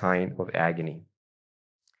for that kind of agony.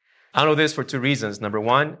 I know this for two reasons. Number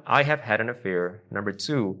one, I have had an affair. Number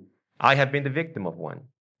two, I have been the victim of one.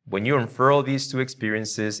 When you unfurl these two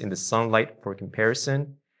experiences in the sunlight for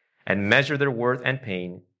comparison and measure their worth and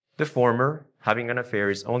pain, the former, having an affair,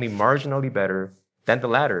 is only marginally better than the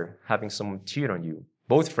latter, having someone cheat on you.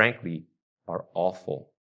 Both, frankly, are awful.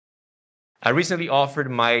 I recently offered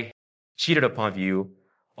my cheated upon view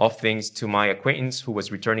of things to my acquaintance who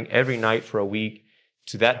was returning every night for a week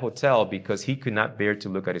to that hotel because he could not bear to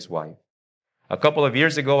look at his wife. A couple of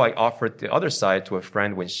years ago, I offered the other side to a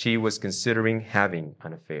friend when she was considering having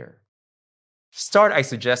an affair. Start, I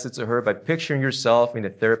suggested to her, by picturing yourself in the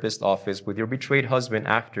therapist's office with your betrayed husband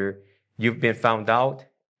after you've been found out,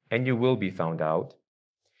 and you will be found out.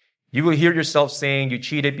 You will hear yourself saying you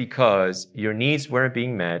cheated because your needs weren't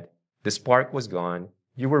being met, the spark was gone,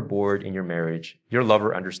 you were bored in your marriage, your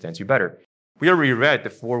lover understands you better. We already read the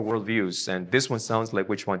 4 worldviews, and this one sounds like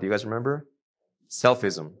which one? Do you guys remember?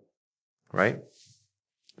 Selfism, right?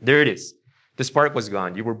 There it is. The spark was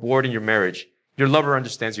gone. You were bored in your marriage. Your lover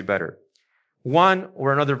understands you better. One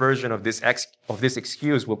or another version of this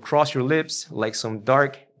excuse will cross your lips like some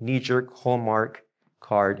dark, knee-jerk Hallmark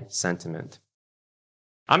card sentiment.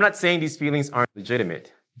 I'm not saying these feelings aren't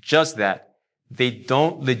legitimate, just that they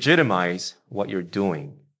don't legitimize what you're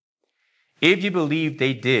doing. If you believe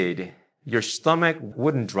they did, your stomach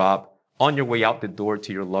wouldn't drop on your way out the door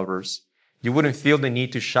to your lovers. You wouldn't feel the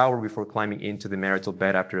need to shower before climbing into the marital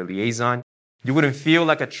bed after a liaison. You wouldn't feel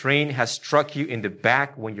like a train has struck you in the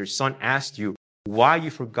back when your son asked you why you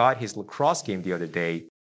forgot his lacrosse game the other day.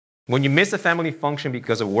 When you miss a family function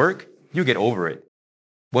because of work, you get over it.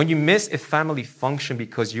 When you miss a family function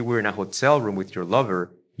because you were in a hotel room with your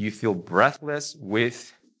lover, you feel breathless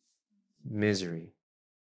with misery.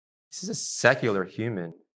 This is a secular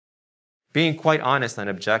human being quite honest and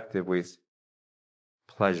objective with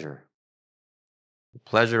pleasure. The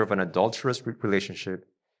pleasure of an adulterous relationship,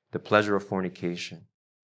 the pleasure of fornication.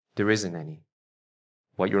 There isn't any.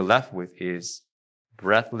 What you're left with is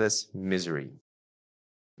breathless misery.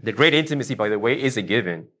 The great intimacy, by the way, is a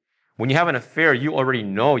given. When you have an affair, you already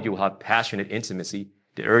know you'll have passionate intimacy.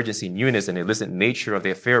 The urgency, newness, and illicit nature of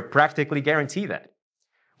the affair practically guarantee that.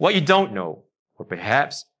 What you don't know, or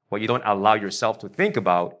perhaps what you don't allow yourself to think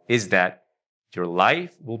about, is that your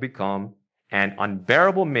life will become an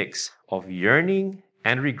unbearable mix of yearning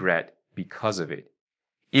and regret because of it.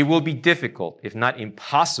 It will be difficult, if not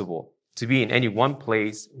impossible, to be in any one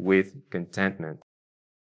place with contentment.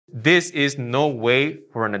 This is no way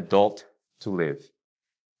for an adult to live.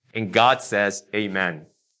 And God says, amen.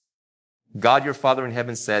 God, your Father in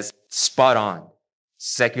heaven, says, spot on,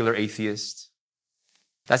 secular atheist.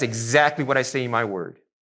 That's exactly what I say in my word.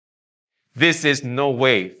 This is no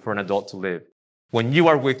way for an adult to live. When you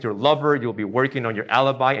are with your lover, you'll be working on your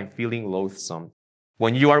alibi and feeling loathsome.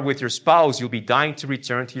 When you are with your spouse, you'll be dying to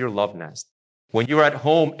return to your love nest. When you're at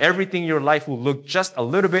home, everything in your life will look just a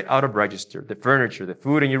little bit out of register. The furniture, the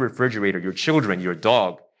food in your refrigerator, your children, your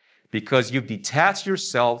dog. Because you've detached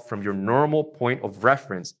yourself from your normal point of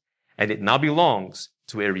reference, and it now belongs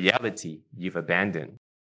to a reality you've abandoned.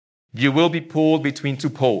 You will be pulled between two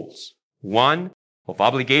poles. One of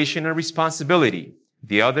obligation and responsibility.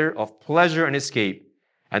 The other of pleasure and escape.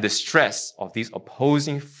 And the stress of these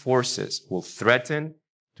opposing forces will threaten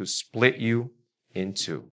to split you in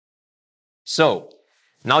two. So,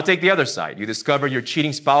 now take the other side. You discover your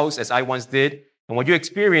cheating spouse, as I once did, and what you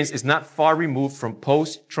experience is not far removed from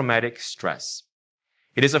post-traumatic stress.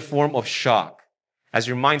 It is a form of shock. As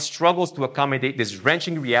your mind struggles to accommodate this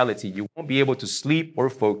wrenching reality, you won't be able to sleep or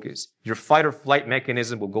focus. Your fight or flight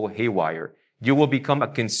mechanism will go haywire. You will become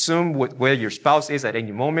consumed with where your spouse is at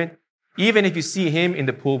any moment, even if you see him in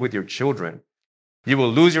the pool with your children. You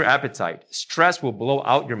will lose your appetite. Stress will blow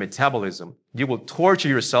out your metabolism. You will torture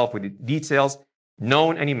yourself with the details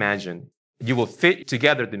known and imagined. You will fit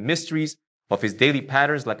together the mysteries of his daily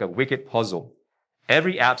patterns like a wicked puzzle.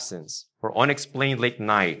 Every absence or unexplained late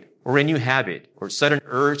night or a new habit or sudden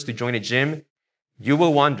urge to join a gym, you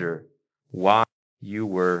will wonder why you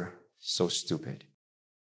were so stupid.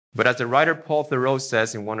 But as the writer Paul Thoreau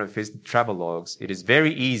says in one of his travelogues, it is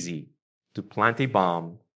very easy to plant a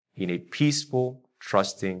bomb in a peaceful,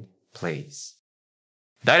 trusting place.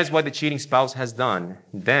 That is what the cheating spouse has done,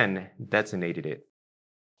 then detonated it.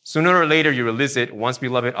 Sooner or later, your illicit, once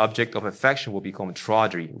beloved object of affection will become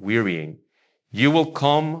tawdry, wearying. You will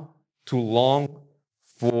come to long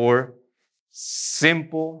for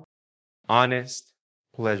simple, honest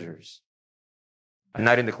pleasures. A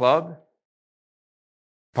night in the club,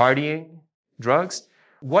 partying, drugs.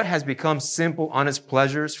 What has become simple, honest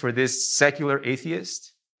pleasures for this secular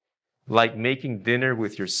atheist? Like making dinner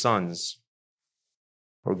with your sons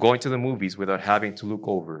or going to the movies without having to look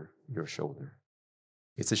over your shoulder.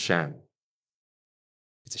 It's a sham.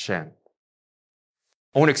 It's a sham.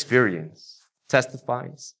 Own experience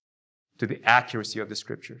testifies to the accuracy of the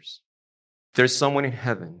scriptures. There's someone in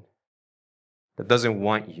heaven that doesn't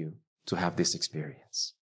want you to have this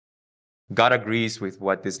experience. God agrees with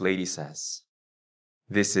what this lady says.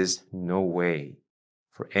 This is no way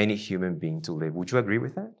for any human being to live. Would you agree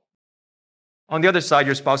with that? On the other side,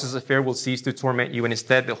 your spouse's affair will cease to torment you, and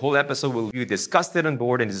instead the whole episode will leave you disgusted and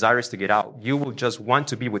bored and desirous to get out. You will just want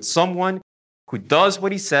to be with someone who does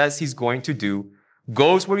what he says he's going to do,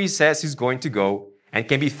 goes where he says he's going to go, and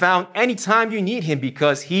can be found anytime you need him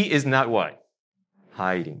because he is not what?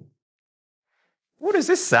 Hiding. What does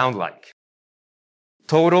this sound like?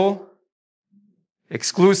 Total,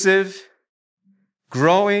 exclusive,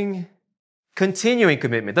 growing, continuing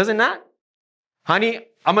commitment, does it not? Honey,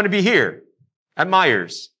 I'm going to be here at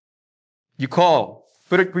Myers. You call,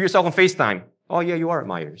 put yourself on FaceTime. Oh yeah, you are at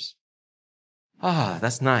Myers. Ah,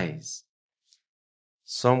 that's nice.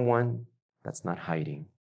 Someone that's not hiding.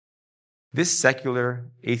 This secular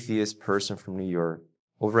atheist person from New York,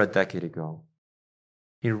 over a decade ago,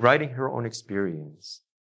 in writing her own experience,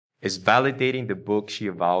 is validating the book she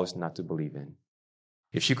avows not to believe in.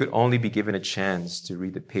 If she could only be given a chance to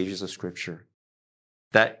read the pages of Scripture,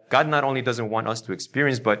 that God not only doesn't want us to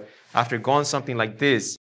experience, but after going something like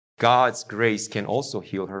this, God's grace can also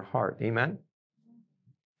heal her heart. Amen?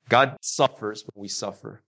 God suffers when we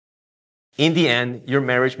suffer. In the end, your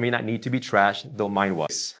marriage may not need to be trashed, though mine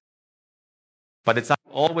was. By the time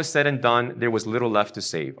all was said and done, there was little left to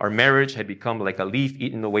save. Our marriage had become like a leaf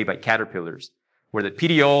eaten away by caterpillars. where the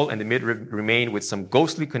petiole and the midrib remain with some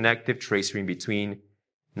ghostly connective tracery in between,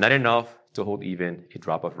 not enough to hold even a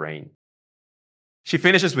drop of rain. She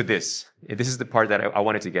finishes with this. This is the part that I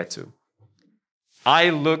wanted to get to.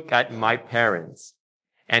 I look at my parents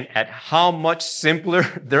and at how much simpler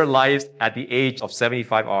their lives at the age of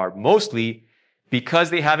 75 are, mostly because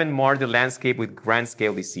they haven't marred the landscape with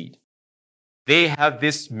grand-scale deceit. They have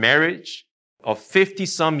this marriage of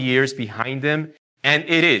 50-some years behind them, and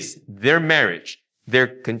it is their marriage, their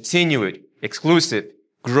continued, exclusive,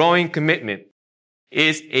 growing commitment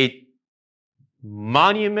is a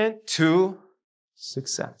monument to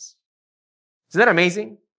success. Isn't that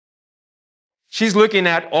amazing? She's looking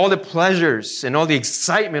at all the pleasures and all the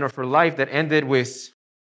excitement of her life that ended with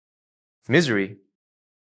misery.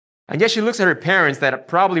 And yet she looks at her parents that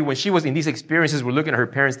probably when she was in these experiences were looking at her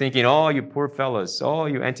parents thinking, oh, you poor fellas, oh,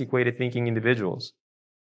 you antiquated thinking individuals.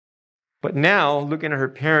 But now, looking at her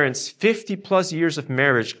parents, 50 plus years of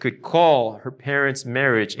marriage could call her parents'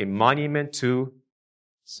 marriage a monument to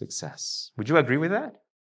success. Would you agree with that?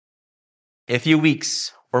 A few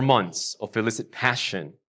weeks or months of illicit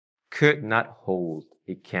passion could not hold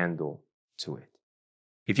a candle to it.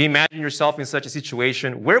 If you imagine yourself in such a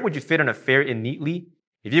situation, where would you fit an affair in neatly?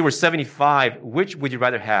 If you were 75, which would you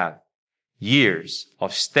rather have? Years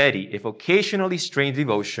of steady, if occasionally strained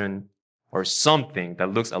devotion, or something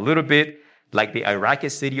that looks a little bit like the Iraqi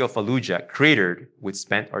city of Fallujah, cratered with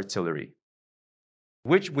spent artillery?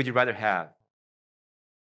 Which would you rather have?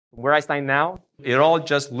 Where I stand now, it all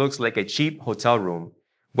just looks like a cheap hotel room,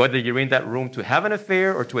 whether you're in that room to have an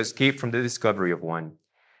affair or to escape from the discovery of one.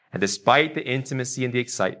 And despite the intimacy and the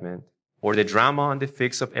excitement, or the drama and the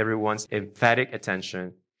fix of everyone's emphatic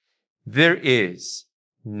attention, there is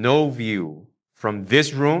no view from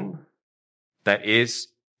this room that is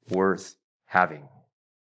worth having.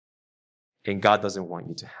 And God doesn't want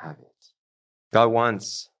you to have it. God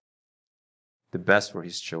wants the best for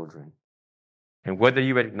his children. And whether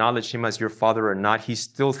you acknowledge him as your father or not, he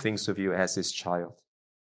still thinks of you as his child.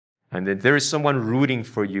 And that there is someone rooting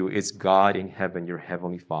for you, it's God in heaven, your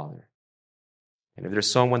heavenly Father. And if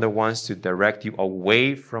there's someone that wants to direct you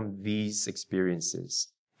away from these experiences,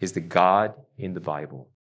 is the God in the Bible.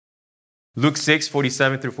 Luke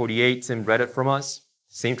 6:47 through 48, Tim read it from us.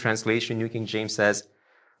 Same translation, New King James says,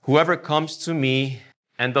 whoever comes to me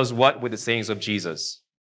and does what with the sayings of Jesus?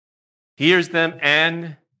 Hears them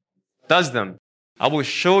and does them. I will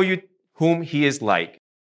show you whom he is like.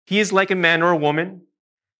 He is like a man or a woman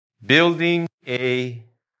building a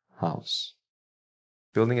house,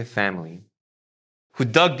 building a family, who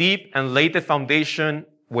dug deep and laid the foundation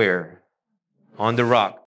where? On the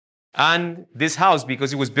rock. And this house,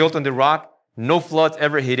 because it was built on the rock, no floods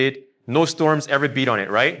ever hit it, no storms ever beat on it,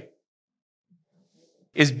 right?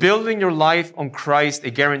 Is building your life on Christ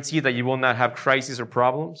a guarantee that you will not have crises or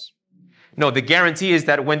problems? No, the guarantee is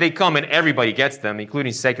that when they come, and everybody gets them,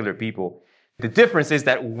 including secular people, the difference is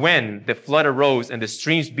that when the flood arose and the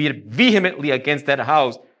streams beat vehemently against that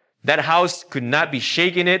house could not be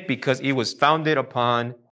shaken it because it was founded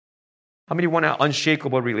upon, how many want an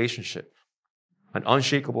unshakable relationship? An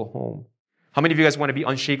unshakable home? How many of you guys want to be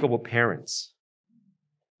unshakable parents?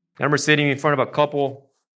 I remember sitting in front of a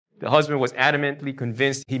couple. The husband was adamantly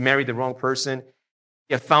convinced he married the wrong person.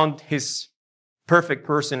 He had found his perfect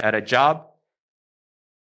person at a job.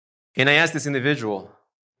 And I asked this individual,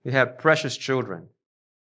 they have precious children.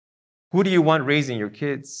 Who do you want raising your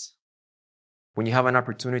kids when you have an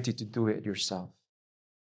opportunity to do it yourself?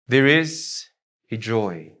 There is a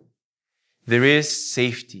joy. There is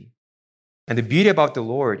safety. And the beauty about the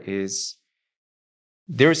Lord is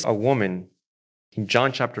there's a woman in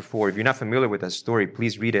John chapter 4. If you're not familiar with that story,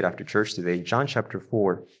 please read it after church today. John chapter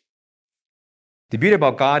 4. The beauty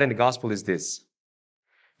about God and the gospel is this.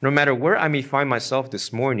 No matter where I may find myself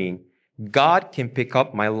this morning, God can pick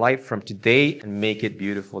up my life from today and make it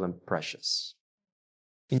beautiful and precious.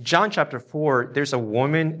 In John chapter 4, there's a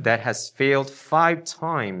woman that has failed 5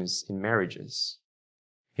 times in marriages.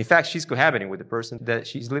 In fact, she's cohabiting with the person that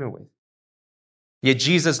she's living with. Yet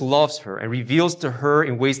Jesus loves her and reveals to her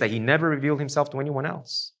in ways that he never revealed himself to anyone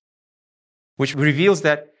else. Which reveals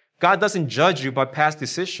that God doesn't judge you by past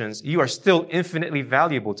decisions. You are still infinitely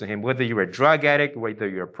valuable to him, whether you're a drug addict, whether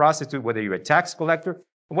you're a prostitute, whether you're a tax collector,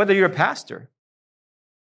 whether you're a pastor.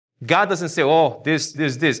 God doesn't say, oh, this.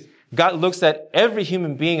 God looks at every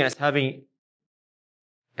human being as having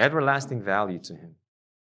everlasting value to him.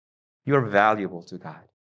 You are valuable to God.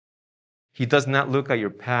 He does not look at your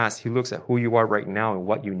past. He looks at who you are right now and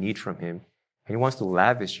what you need from him. And he wants to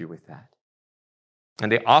lavish you with that. And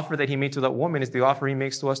the offer that he made to that woman is the offer he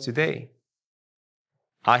makes to us today.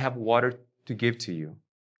 I have water to give to you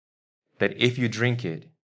that if you drink it,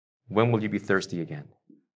 when will you be thirsty again?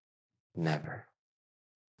 Never.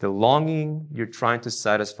 The longing you're trying to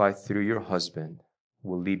satisfy through your husband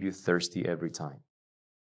will leave you thirsty every time.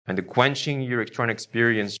 And the quenching you're trying to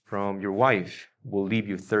experience from your wife will leave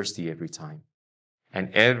you thirsty every time.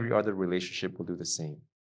 And every other relationship will do the same.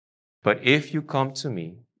 But if you come to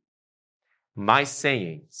me, my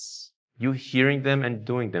sayings, you hearing them and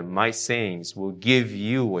doing them, my sayings will give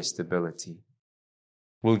you a stability,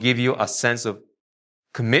 will give you a sense of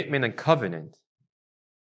commitment and covenant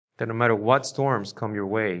that no matter what storms come your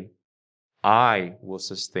way, I will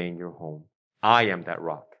sustain your home. I am that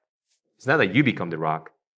rock. It's not that you become the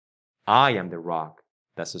rock. I am the rock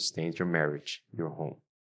that sustains your marriage, your home.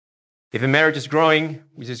 If a marriage is growing,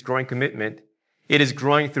 which is growing commitment, it is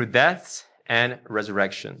growing through deaths and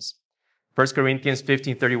resurrections. 1 Corinthians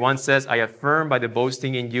 15:31 says, I affirm by the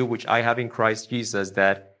boasting in you which I have in Christ Jesus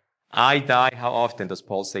that I die. How often does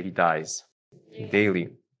Paul say he dies? Daily.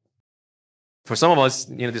 For some of us,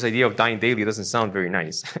 this idea of dying daily doesn't sound very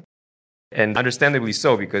nice. And understandably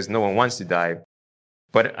so, because no one wants to die.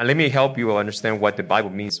 But let me help you understand what the Bible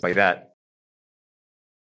means by that.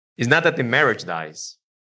 It's not that the marriage dies.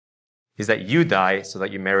 It's that you die so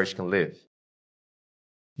that your marriage can live.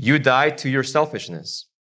 You die to your selfishness.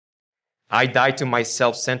 I die to my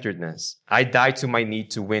self-centeredness. I die to my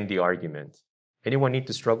need to win the argument. Anyone need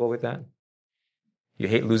to struggle with that? You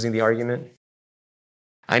hate losing the argument?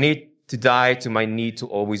 I need to die to my need to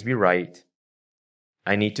always be right.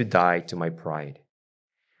 I need to die to my pride.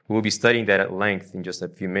 We'll be studying that at length in just a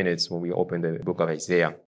few minutes when we open the book of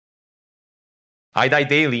Isaiah. I die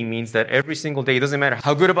daily means that every single day, it doesn't matter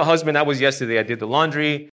how good of a husband I was yesterday. I did the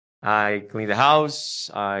laundry, I cleaned the house,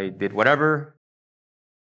 I did whatever.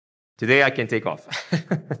 Today I can take off.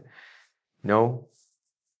 No,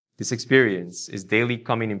 this experience is daily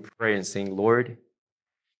coming in prayer and saying, Lord,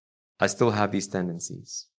 I still have these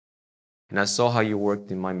tendencies. And I saw how you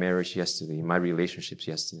worked in my marriage yesterday, in my relationships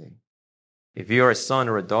yesterday. If you are a son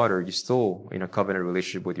or a daughter, you're still in a covenant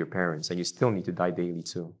relationship with your parents, and you still need to die daily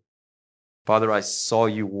too. Father, I saw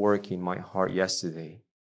you work in my heart yesterday,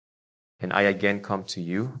 and I again come to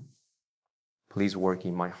you. Please work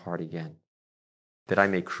in my heart again, that I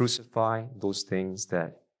may crucify those things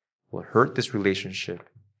that will hurt this relationship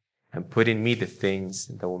and put in me the things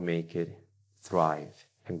that will make it thrive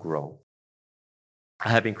and grow. I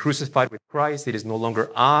have been crucified with Christ. It is no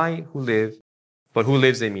longer I who live, but who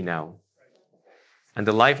lives in me now. And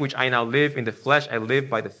the life which I now live in the flesh, I live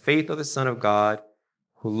by the faith of the Son of God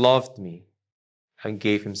who loved me and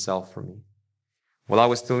gave himself for me. While I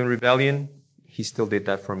was still in rebellion, he still did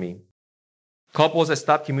that for me. Couples that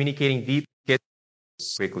stop communicating deep get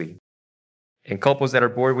quickly. And couples that are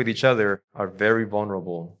bored with each other are very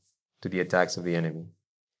vulnerable to the attacks of the enemy.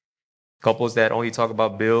 Couples that only talk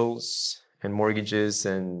about bills and mortgages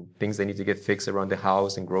and things they need to get fixed around the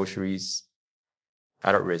house and groceries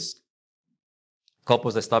are at risk.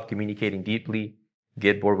 Couples that stop communicating deeply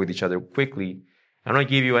get bored with each other quickly. I want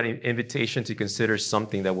to give you an invitation to consider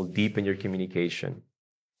something that will deepen your communication.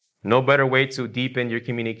 No better way to deepen your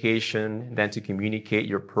communication than to communicate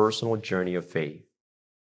your personal journey of faith.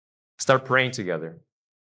 Start praying together.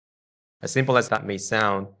 As simple as that may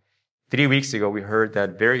sound, 3 weeks ago we heard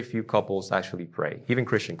that very few couples actually pray, even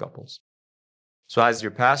Christian couples. So as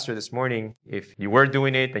your pastor this morning, if you were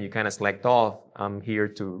doing it and you kind of slacked off, I'm here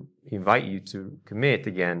to invite you to commit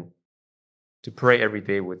again to pray every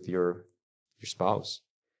day with your spouse,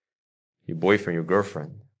 your boyfriend, your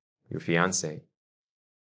girlfriend, your fiance,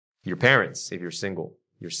 your parents, if you're single,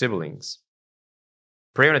 your siblings.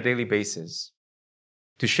 Pray on a daily basis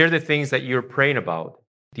to share the things that you're praying about,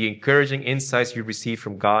 the encouraging insights you receive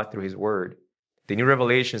from God through his word, the new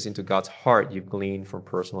revelations into God's heart you've gleaned from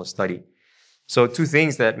personal study. So 2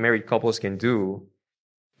 things that married couples can do.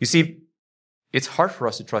 You see, it's hard for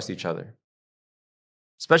us to trust each other,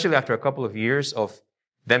 especially after a couple of years of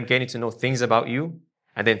them getting to know things about you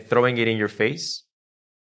and then throwing it in your face.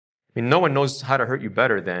 I mean, no one knows how to hurt you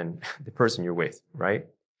better than the person you're with, right?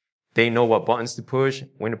 They know what buttons to push,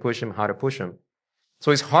 when to push them, how to push them.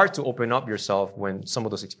 So it's hard to open up yourself when some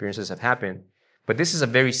of those experiences have happened, but this is a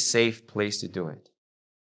very safe place to do it.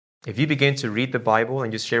 If you begin to read the Bible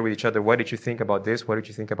and just share with each other, what did you think about this? What did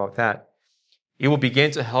you think about that? It will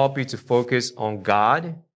begin to help you to focus on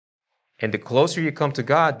God. And the closer you come to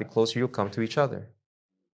God, the closer you'll come to each other.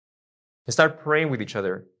 And start praying with each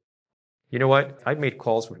other. You know what? I've made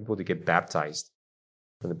calls for people to get baptized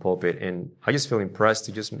from the pulpit. And I just feel impressed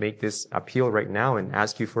to just make this appeal right now and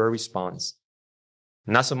ask you for a response.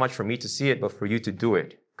 Not so much for me to see it, but for you to do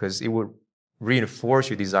it. Because it will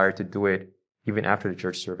reinforce your desire to do it even after the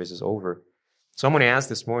church service is over. So I'm going to ask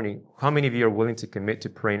this morning, how many of you are willing to commit to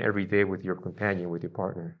praying every day with your companion, with your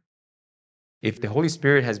partner? If the Holy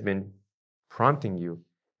Spirit has been prompting you,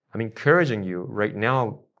 I'm encouraging you right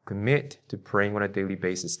now, commit to praying on a daily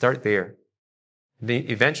basis. Start there. Then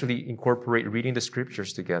eventually incorporate reading the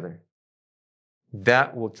scriptures together.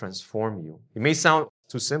 That will transform you. It may sound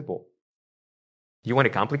too simple. Do you want to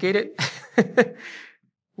complicate it?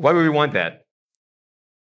 Why would we want that?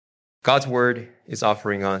 God's word is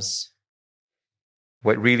offering us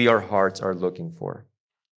what really our hearts are looking for.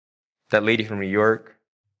 That lady from New York,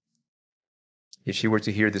 if she were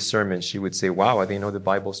to hear this sermon, she would say, wow, I didn't know the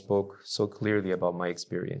Bible spoke so clearly about my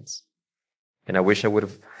experience. And I wish I would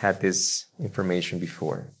have had this information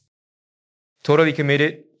before. Totally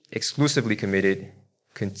committed, exclusively committed,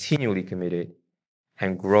 continually committed,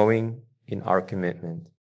 and growing in our commitment.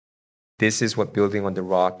 This is what building on the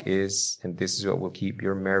rock is, and this is what will keep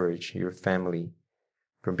your marriage, your family,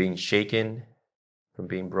 from being shaken, from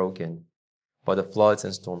being broken by the floods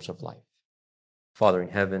and storms of life. Father in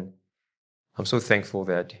heaven, I'm so thankful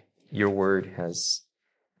that your word has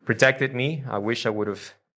protected me. I wish I would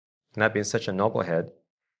have not been such a knucklehead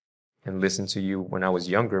and listened to you when I was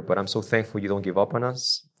younger, but I'm so thankful you don't give up on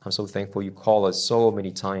us. I'm so thankful you call us so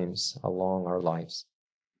many times along our lives.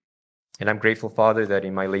 And I'm grateful, Father, that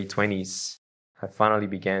in my late 20s, I finally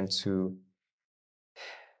began to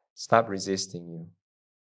stop resisting you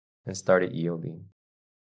and started yielding.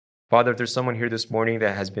 Father, if there's someone here this morning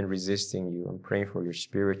that has been resisting you, I'm praying for your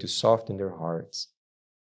Spirit to soften their hearts,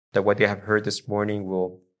 that what they have heard this morning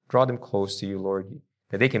will draw them close to you, Lord,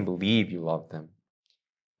 that they can believe you love them,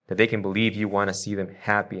 that they can believe you want to see them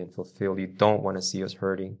happy and fulfilled. You don't want to see us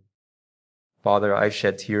hurting. Father, I've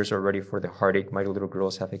shed tears already for the heartache my little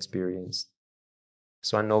girls have experienced.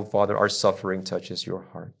 So I know, Father, our suffering touches your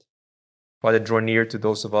heart. Father, draw near to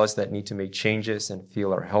those of us that need to make changes and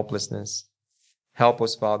feel our helplessness. Help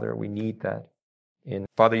us, Father. We need that. And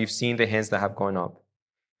Father, you've seen the hands that have gone up.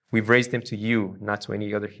 We've raised them to you, not to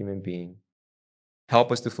any other human being.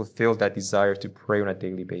 Help us to fulfill that desire to pray on a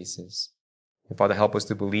daily basis. And Father, help us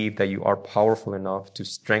to believe that you are powerful enough to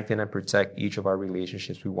strengthen and protect each of our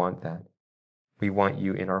relationships. We want that. We want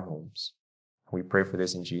you in our homes. We pray for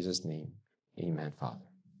this in Jesus' name. Amen, Father.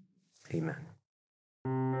 Amen.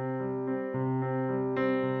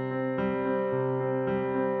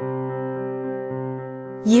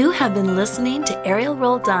 You have been listening to Ariel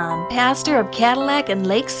Roldan, pastor of Cadillac and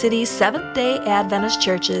Lake City Seventh-day Adventist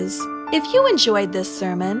churches. If you enjoyed this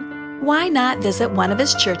sermon, why not visit one of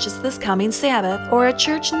his churches this coming Sabbath or a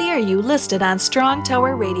church near you listed on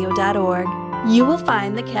strongtowerradio.org. You will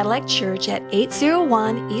find the Cadillac Church at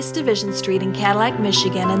 801 East Division Street in Cadillac,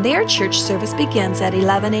 Michigan, and their church service begins at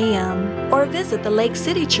 11 a.m. Or visit the Lake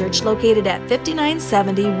City Church located at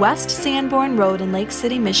 5970 West Sanborn Road in Lake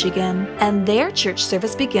City, Michigan, and their church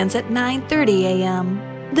service begins at 9:30 a.m.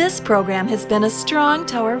 This program has been a Strong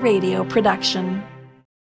Tower Radio production.